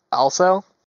tension. Also,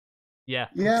 Yeah.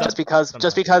 just because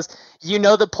sometimes. you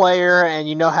know the player and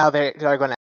you know how they're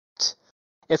going to act.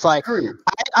 It's like True.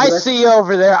 I But see you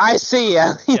over there. I see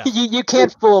you. Yeah. you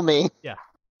can't fool me.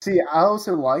 See, I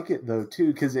also like it though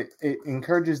too because it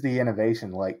encourages the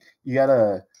innovation. Like you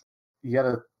gotta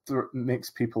mix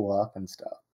people up and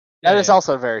stuff. That Yeah, is yeah.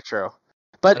 also very true.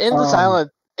 But That's in the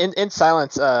fun.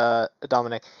 silence,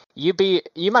 Dominic, you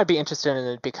might be interested in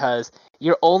it because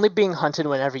you're only being hunted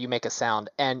whenever you make a sound,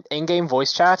 and in-game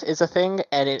voice chat is a thing,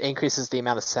 and it increases the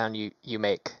amount of sound you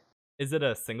make. Is it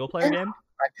a single player game?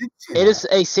 I did see It that. is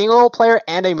a single player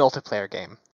and a multiplayer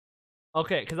game.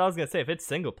 Okay, because I was gonna say if it's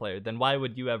single player, then why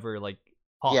would you ever like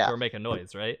talk Yeah. or make a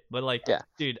noise, right? But like, Yeah.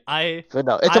 dude, I But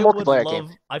no, it's a would multiplayer love,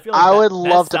 game. I feel like I that, would that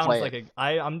love to sounds play like it.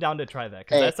 I'm down to try that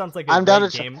because Hey, that sounds like a I'm great down to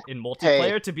try- game in Hey.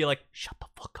 multiplayer to be like, shut the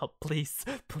fuck up, please,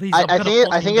 please. I I'm gonna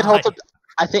think fucking it holds die." up.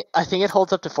 I think it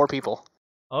holds up to 4 people.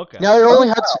 Okay. No, it Oh, only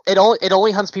hunts. It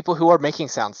only hunts people who are making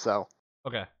sounds though.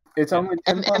 Okay. It's yeah. only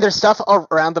 10 And there's stuff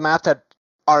around the map that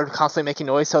are constantly making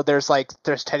noise. So there's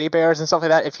teddy bears and stuff like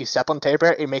that. If you step on a teddy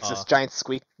bear, it makes this giant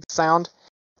squeak sound.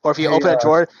 Or if you Hey, open a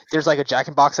drawer, there's like a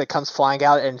jack-in-box that comes flying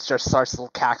out and just starts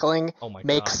cackling, Oh my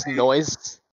makes god.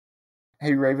 noise.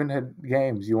 Hey, Ravenhead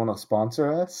Games, you want to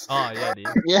sponsor us? Oh yeah, dude.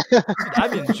 Yeah. Dude,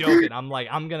 I've been joking. I'm like,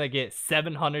 I'm gonna get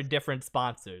 700 different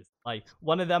sponsors. Like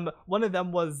one of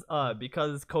them was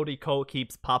because Cody Co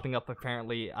keeps popping up.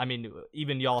 Apparently, I mean,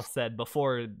 even y'all said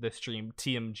before the stream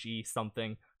TMG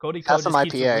something. Cody Co That's some just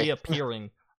keeps IPA. reappearing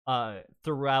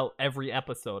throughout every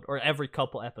episode or every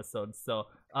couple episodes. So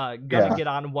gonna Yeah. get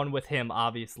on one with him,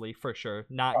 obviously for sure.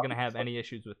 Not gonna have any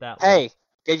issues with that. Hey,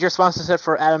 get your sponsorship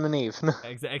for Adam and Eve.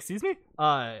 Excuse me.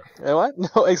 What?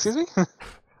 No, excuse me.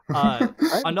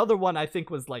 Another one I think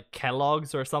was like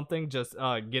Kellogg's or something. Just just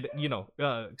Kellogg's.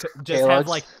 have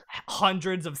like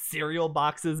hundreds of cereal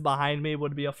boxes behind me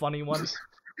would be a funny one.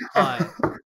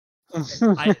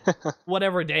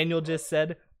 Whatever Daniel just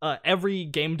said. Every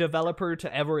game developer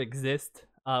to ever exist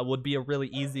would be a really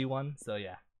easy one. So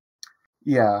yeah.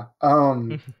 Yeah.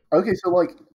 Okay, so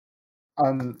like,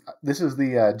 this is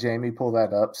the Jamie pull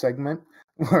that up segment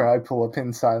where I pull up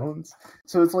in silence.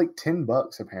 So it's like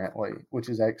 $10 apparently, which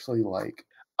is actually like,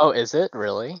 Oh, is it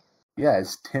really? yeah,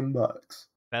 it's $10. Boys,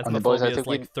 I Phasmophobia is think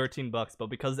like we- $13, but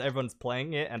because everyone's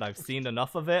playing it and I've seen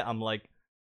enough of it, I'm like,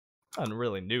 I'm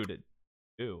really new to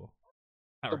do.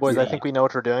 Boys, I think we know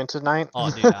what we're doing tonight.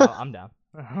 Oh, dude, I'm down.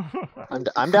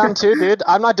 I'm down too, dude.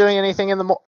 I'm not doing anything in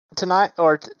the tonight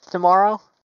or tomorrow.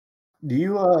 Do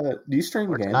you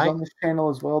stream Or games tonight? on this channel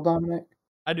as well, Dominic?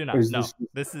 I do not. Or is No, this-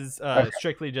 this is Okay.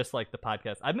 strictly just like the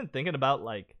podcast. I've been thinking about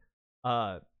like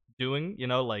doing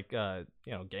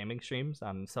gaming streams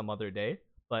on some other day,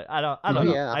 but I don't Oh,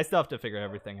 know. yeah. I still have to figure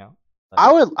everything out.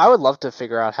 I would love to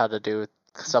figure out how to do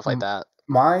stuff like that.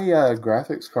 My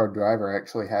graphics card driver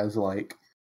actually has like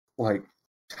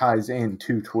ties in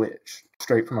to Twitch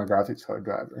straight from my graphics card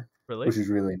driver, Really? which is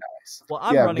really nice. Well,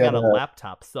 I'm Yeah, I've running on got a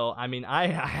laptop, so I mean, I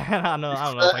don't know if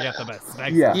I got the best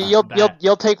specs. Yeah. on that.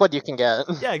 You'll take what you can get.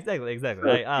 Yeah,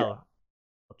 exactly. I'll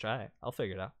try it. I'll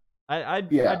figure it out.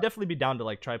 I'd Yeah. definitely be down to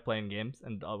like try playing games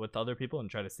and with other people and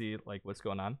try to see like what's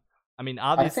going on. I mean,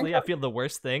 obviously, I feel the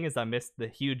worst thing is I missed the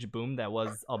huge boom that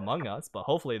was Among Us, but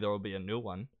hopefully there will be a new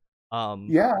one.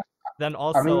 Yeah, Then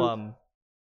also, mean-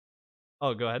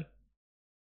 oh, go ahead.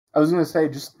 I was gonna say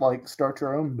just like start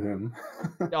your own boom.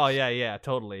 Oh yeah,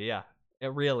 totally, yeah. It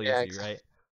really Yeah, is, right?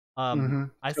 Mhm,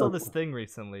 I saw this totally. thing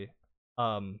recently,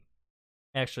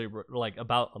 actually like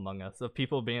about Among Us of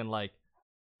people being like,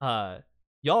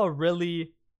 y'all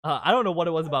really, I don't know what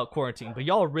it was about quarantine, but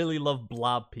y'all really love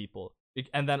blob people.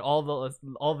 And then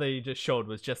all they just showed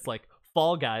was just like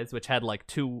Fall Guys, which had like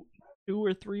 2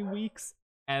 or 3 weeks,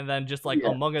 and then just like Yeah.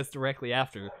 Among Us directly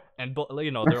after, and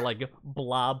they're like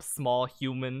blob, small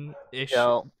human-ish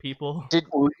Yo. people.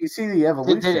 Well, you see the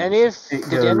evolution. Did any of It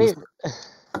did any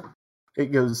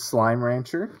It goes Slime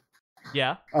Rancher,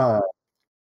 Yeah,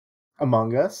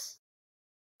 Among Us,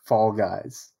 Fall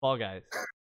Guys. Fall Guys.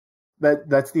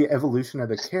 That's the evolution of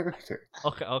the character.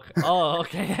 Okay. Oh,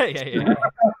 okay. Yeah.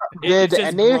 Did It's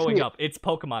just any of growing you- up. It's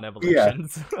Pokemon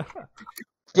evolutions.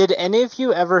 did any of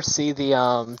you ever see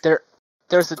the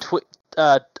there's a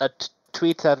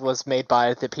tweet that was made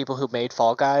by the people who made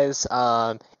Fall Guys.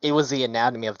 It was the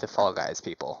anatomy of the Fall Guys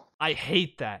people. I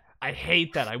hate that. I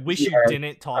hate that. I wish you Yeah,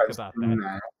 didn't talk I've about seen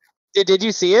that. that. Did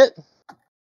you see it?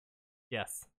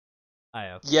 Yes, I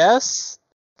have. Yes.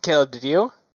 Caleb, did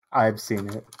you? I've seen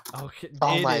it. Okay,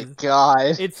 Oh it my is-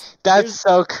 god. It's That's here's-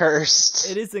 so cursed.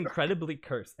 it is incredibly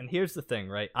cursed. And here's the thing,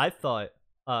 right? I thought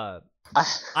I-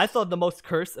 the most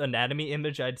cursed anatomy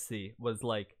image I'd see was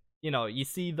like, you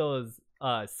see those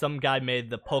some guy made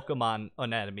the Pokemon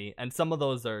anatomy, and some of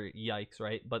those are yikes,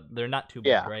 right? But they're not too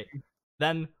big, Yeah. right?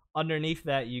 Then underneath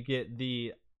that you get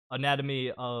the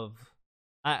anatomy of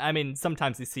I mean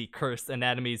sometimes you see cursed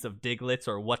anatomies of Diglets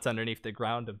or what's underneath the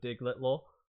ground of Diglett lol.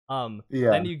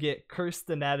 Yeah. Then you get cursed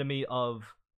anatomy of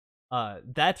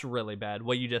that's really bad.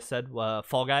 What you just said,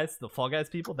 Fall Guys, the Fall Guys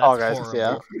people, that's Fall Guys, horrible.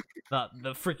 yeah.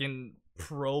 The freaking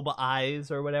probe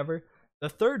eyes or whatever. The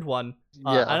third one,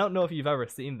 Yeah. I don't know if you've ever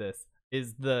seen this,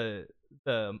 is the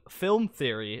film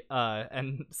theory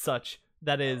and such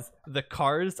that is the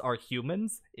cars are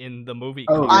humans in the movie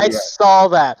Oh, Cars. I yeah. saw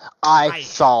that. I I-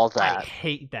 saw I that.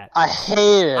 hate that. I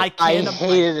hated it. I I can't im-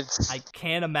 hated it. I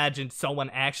can't imagine someone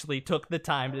actually took the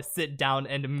time to sit down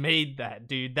and made that,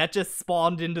 dude. That just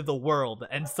spawned into the world,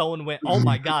 and someone went, "Oh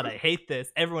my god, I hate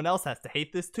this. Everyone else has to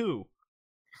hate this too."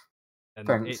 And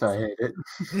Thanks, I hate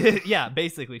it. yeah,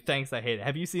 basically, thanks, I hate it.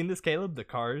 Have you seen this, Caleb? The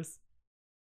Cars?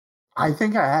 I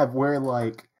think I have where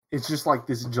like it's just like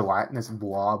this gelatinous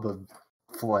blob of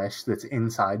flesh that's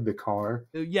inside the car.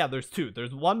 Yeah, there's two.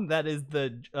 There's one that is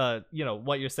the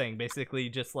what you're saying, basically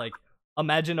just like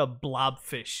imagine a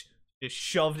blobfish just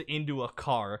shoved into a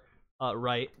car,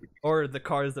 right? Or the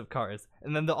cars of cars.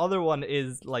 And then the other one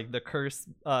is like the curse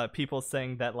people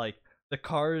saying that like the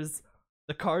cars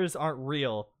aren't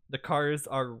real. The cars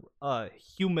are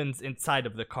humans inside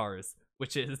of the cars,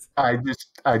 which is I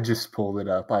just pulled it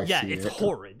up. I yeah, see it's it.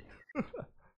 horrid.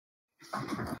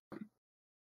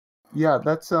 Yeah,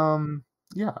 that's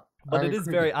yeah. But I it is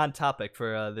agree. very on topic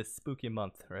for this spooky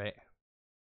month, right?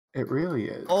 It really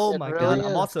is. Oh It my really god,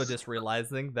 I'm also is. just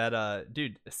realizing that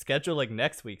dude, scheduling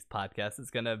next week's podcast is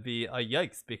gonna be a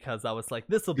yikes because I was like,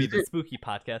 this will be the spooky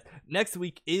podcast. Next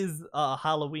week is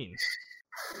Halloween.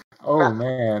 Oh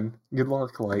man, good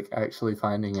luck like actually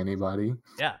finding anybody.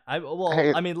 Yeah,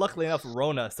 I mean luckily enough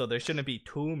Rona, so there shouldn't be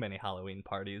too many Halloween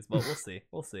parties, but we'll see.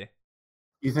 We'll see.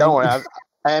 You think? Don't worry.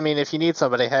 I mean, if you need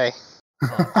somebody, hey,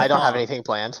 I don't have Aw. anything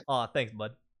planned. Aw, thanks,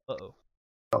 bud. Uh-oh.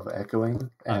 of echoing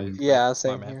and Yeah,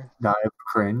 same man. here. die of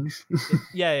cringe.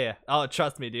 Yeah. Oh,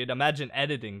 trust me, dude. Imagine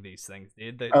editing these things,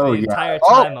 dude. The Oh, yeah. entire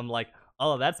Oh. time I'm like,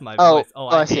 oh, that's my Oh, voice. Oh,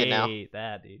 I I see it now. hate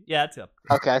that, dude. Yeah, it's up.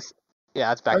 Okay.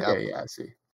 Yeah, it's back up. Okay, yeah, I see.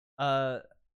 But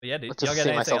yeah, dude. Let's Y'all just got see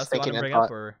anything myself else you want thinking to in bring thought.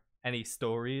 up, or any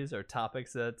stories or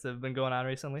topics that have been going on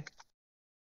recently?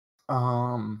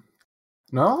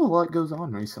 Not a lot goes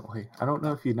on recently. I don't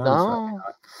know if you noticed that or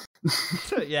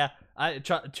No. not. Yeah,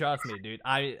 trust me, dude.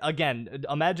 Again,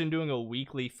 imagine doing a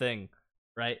weekly thing,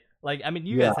 right? Like, I mean,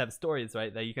 you guys have stories,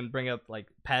 right? That you can bring up, like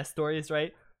past stories,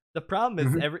 right? The problem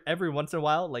is Mhm. every once in a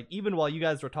while, like even while you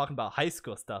guys were talking about high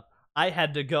school stuff, I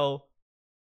had to go.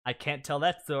 I can't tell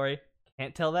that story.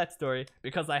 Can't tell that story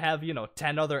because I have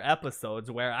 10 other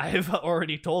episodes where I've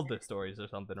already told the stories or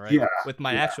something, right? Yeah, With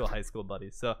my yeah. actual high school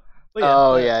buddies. So, but yeah,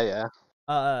 Oh but, yeah.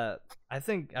 I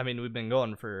think we've been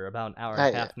going for about an hour and a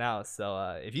Yeah. half now.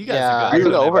 So if you guys Yeah, are I good think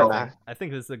with over everything, now. I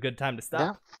think this is a good time to stop.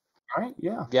 Yeah. All right,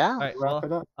 yeah. Yeah. All right, Wrap it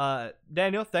well, up.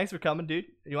 Daniel, thanks for coming, dude.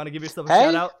 You want to give yourself a Hey.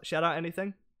 shout out? Shout out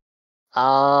anything?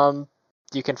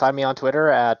 You can find me on Twitter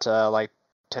at like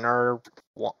Tenor.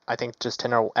 I think just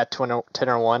Tenor at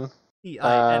Tenor1.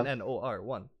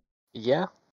 EINNOR1. Yeah.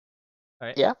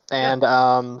 Alright. Yeah. And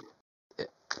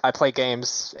I play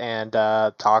games and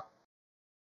talk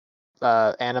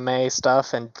anime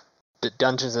stuff and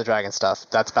Dungeons and Dragons stuff.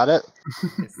 That's about it.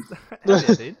 Hell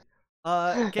yeah, dude.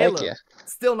 Thank Caleb, you.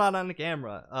 still not on the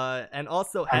camera, and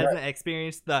also hasn't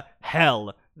experienced the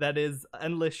hell that is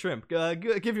Endless Shrimp.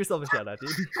 Give yourself a shout out,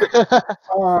 dude.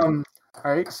 All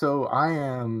right, so I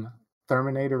am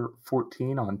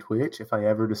Terminator14 on Twitch if I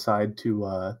ever decide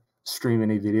to stream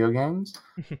any video games.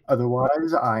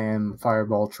 Otherwise, I am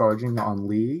Fireball Charging on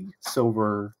League,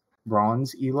 Silver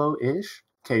Bronze Elo-ish.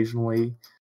 Occasionally,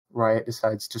 Riot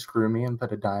decides to screw me and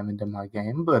put a diamond in my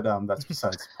game, but that's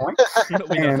besides the point.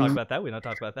 We don't talk And- about that. We don't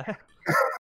talk about that.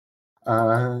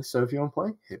 So if you want to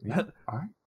play, hit me up. All right,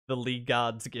 The League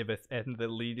Gods giveth, and the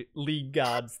League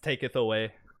Gods taketh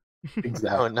away. exactly.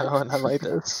 Oh no, not like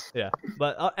this. Yeah,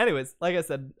 but anyways, like I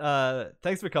said,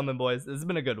 thanks for coming, boys. This has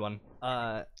been a good one.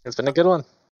 It's been a good one.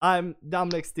 I'm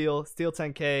Dominic Steele,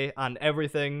 Steele10k on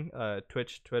everything,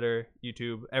 Twitch, Twitter,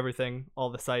 YouTube, everything, all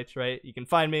the sites, right? You can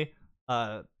find me,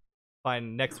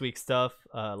 find next week's stuff,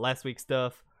 last week's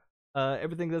stuff,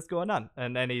 everything that's going on,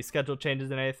 and any schedule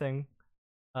changes and anything.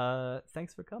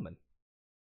 Thanks for coming.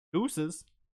 Deuces.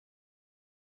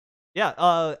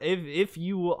 Yeah, if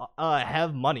you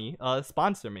have money,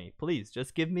 sponsor me, please.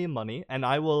 Just give me money, and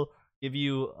I will give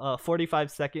you a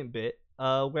 45-second bit,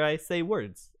 where I say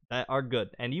words that are good,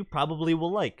 and you probably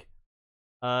will like.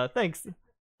 Thanks.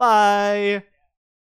 Bye.